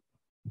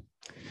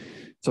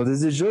 So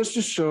this is just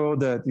to show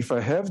that if I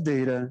have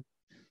data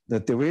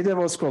that the way that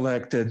was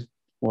collected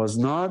was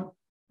not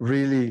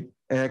really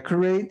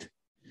accurate,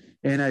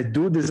 and I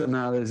do this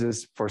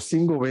analysis for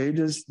single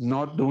ages,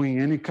 not doing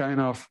any kind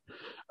of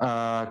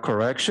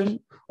correction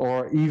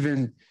or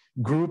even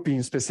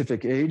grouping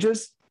specific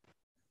ages,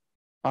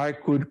 I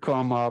could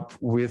come up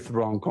with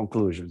wrong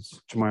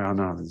conclusions to my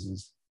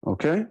analysis,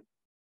 okay?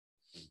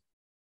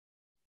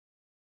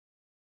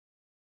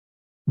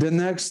 The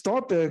next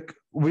topic,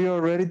 we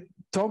already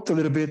talked a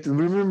little bit.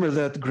 Remember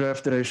that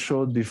graph that I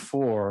showed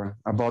before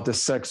about the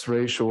sex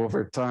ratio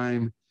over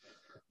time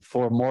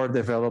for more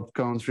developed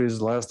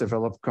countries, less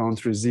developed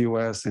countries,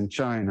 US and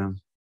China.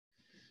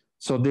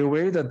 So the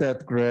way that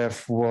that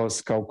graph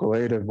was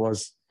calculated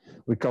was,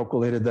 we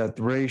calculated that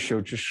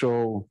ratio to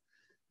show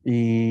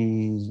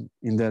in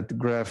that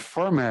graph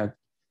format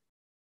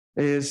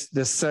is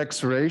the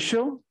sex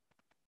ratio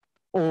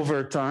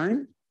over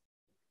time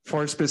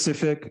for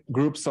specific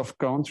groups of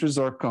countries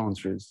or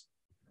countries.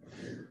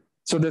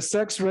 So the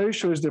sex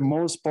ratio is the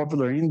most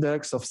popular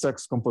index of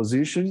sex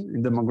composition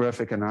in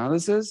demographic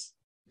analysis.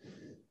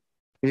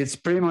 It's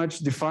pretty much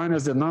defined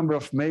as the number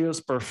of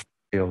males per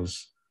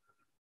females.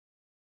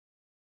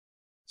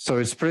 So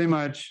it's pretty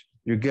much,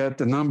 you get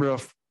the number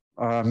of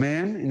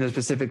men in a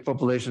specific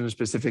population in a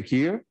specific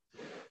year,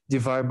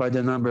 divide by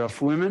the number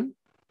of women,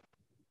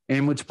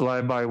 and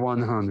multiply by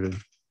 100.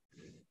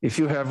 If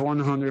you have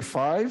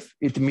 105,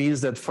 it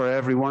means that for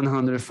every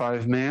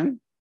 105 men,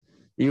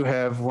 you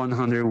have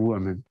 100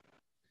 women.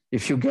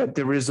 If you get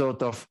the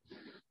result of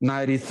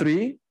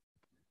 93,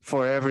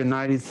 for every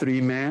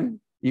 93 men,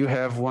 you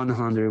have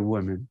 100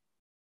 women,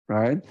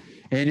 right?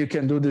 And you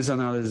can do this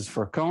analysis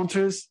for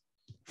countries,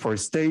 for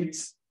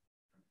states,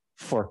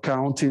 for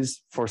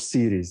counties, for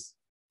cities.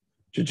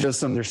 to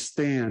just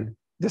understand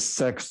the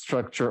sex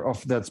structure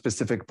of that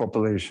specific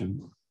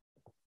population.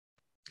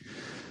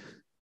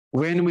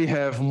 When we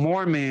have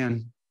more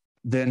men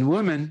than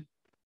women,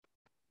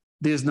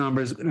 this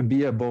number is going to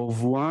be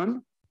above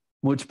 1.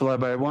 Multiplied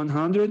by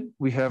 100,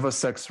 we have a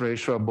sex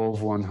ratio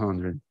above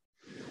 100.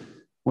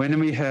 When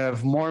we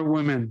have more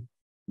women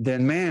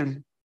than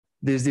men,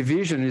 this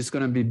division is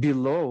going to be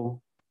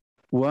below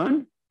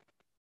 1.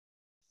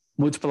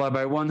 Multiplied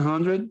by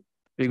 100,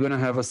 we're going to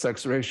have a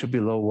sex ratio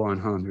below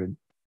 100.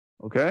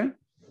 Okay?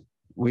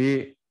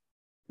 In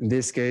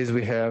this case,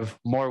 we have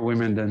more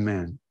women than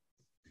men.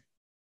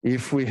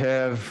 If we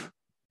have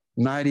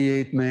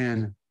 98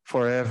 men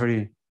for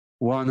every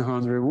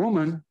 100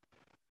 women,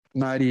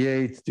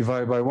 98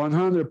 divided by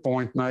 100,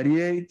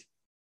 0.98,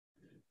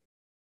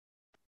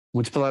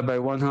 multiplied by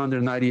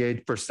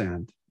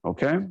 198%,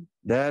 okay?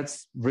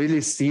 That's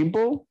really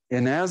simple.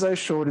 And as I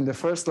showed in the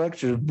first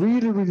lecture,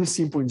 really, really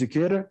simple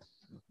indicator,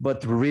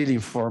 but really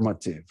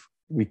informative.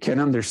 We can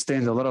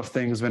understand a lot of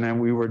things when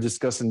we were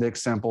discussing the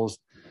examples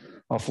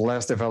of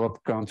less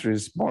developed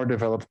countries, more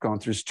developed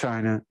countries,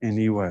 China and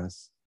the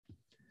US.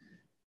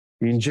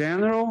 In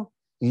general,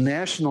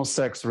 national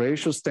sex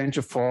ratios tend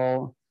to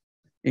fall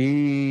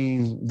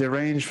in the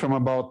range from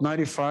about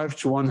 95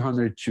 to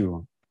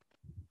 102.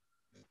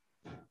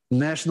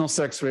 National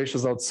sex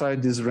ratios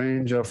outside this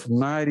range of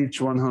 90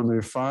 to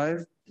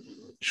 105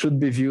 should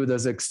be viewed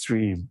as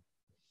extreme.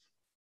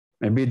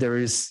 Maybe there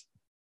is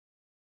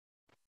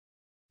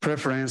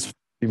preference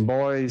in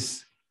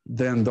boys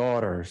than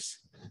daughters.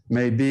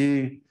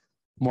 Maybe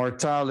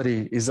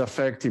mortality is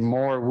affecting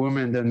more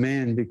women than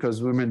men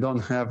because women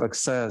don't have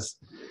access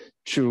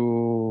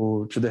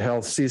to the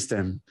health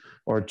system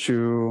or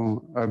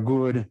to a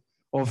good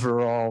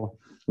overall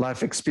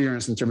life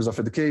experience in terms of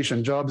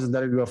education, jobs, and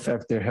that will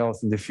affect their health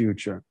in the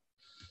future.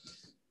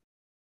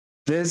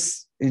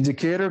 This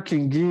indicator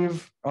can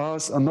give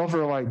us an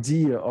overall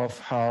idea of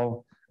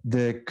how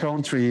the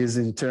country is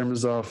in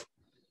terms of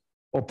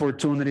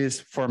opportunities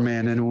for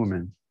men and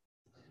women,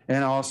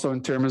 and also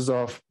in terms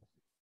of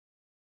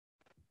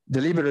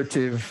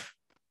deliberative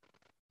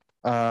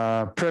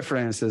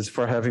preferences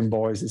for having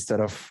boys instead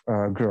of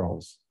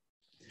girls.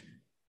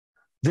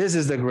 This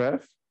is the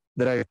graph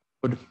that I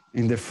showed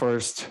in the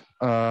first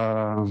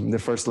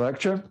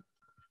lecture.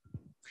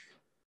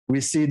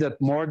 We see that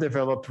more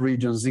developed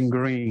regions in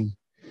green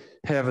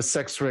have a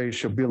sex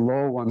ratio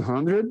below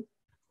 100.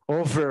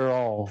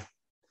 Overall,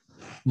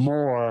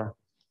 more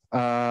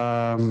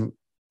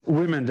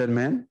women than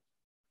men,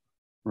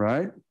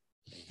 right?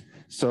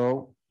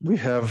 So we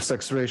have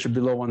sex ratio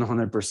below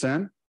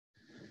 100%.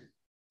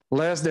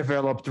 Less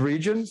developed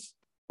regions,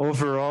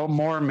 overall,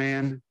 more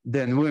men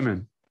than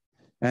women.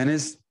 And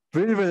it's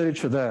really related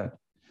to that.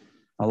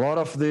 A lot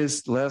of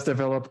these less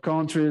developed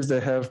countries, they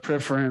have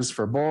preference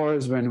for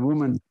boys. When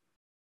women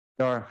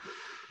are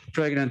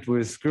pregnant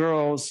with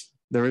girls,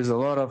 there is a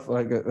lot of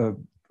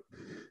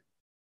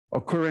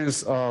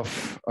occurrence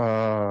of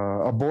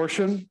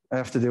abortion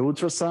after the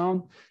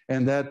ultrasound,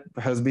 and that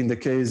has been the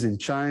case in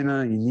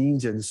China, in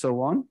India, and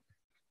so on.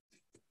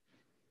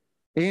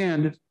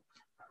 And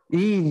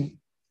in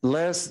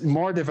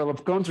more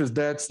developed countries,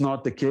 that's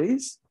not the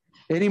case.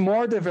 And in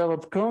more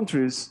developed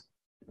countries,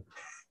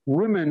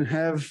 women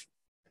have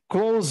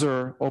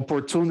closer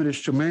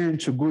opportunities to men,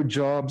 to good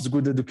jobs,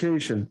 good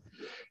education,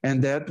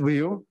 and that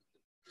will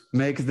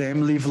make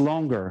them live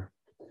longer.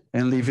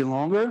 And living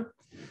longer,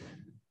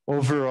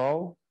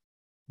 overall,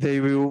 they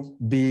will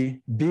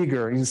be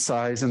bigger in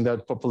size in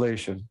that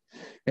population.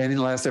 And in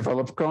less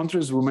developed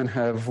countries, women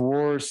have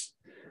worse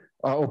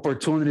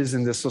opportunities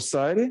in the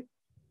society.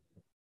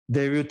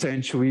 They will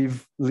tend to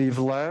live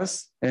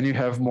less, and you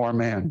have more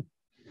men.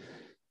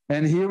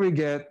 And here we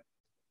get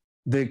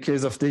the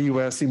case of the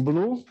US in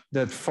blue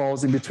that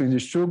falls in between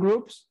these two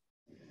groups,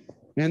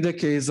 and the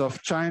case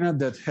of China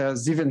that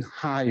has even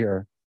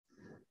higher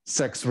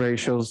sex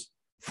ratios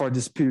for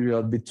this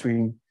period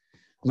between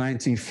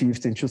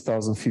 1950 and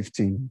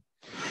 2015.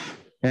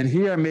 And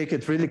here I make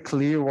it really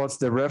clear what's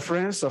the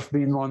reference of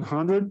being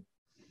 100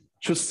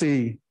 to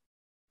see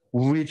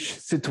which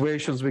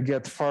situations we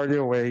get farther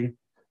away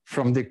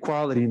from the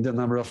equality in the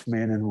number of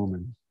men and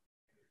women.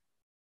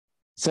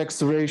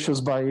 Sex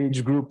ratios by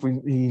age group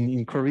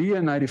in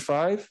Korea,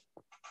 95.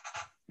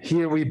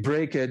 Here we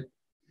break it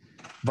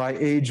by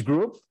age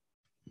group.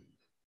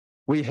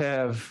 We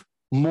have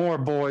more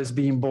boys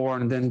being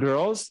born than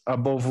girls,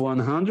 above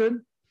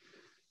 100.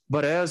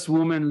 But as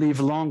women live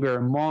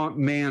longer, more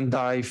men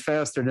die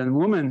faster than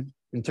women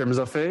in terms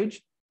of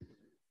age.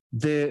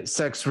 The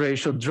sex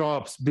ratio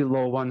drops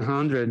below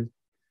 100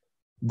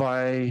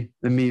 by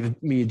the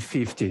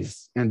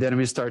mid-50s. And then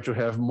we start to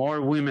have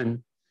more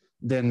women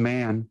than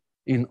men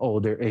in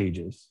older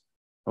ages,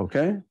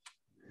 okay?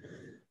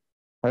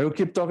 I will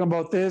keep talking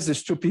about this.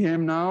 It's 2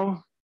 p.m.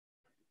 now,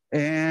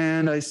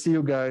 and I see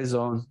you guys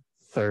on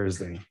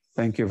Thursday.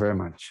 Thank you very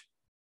much.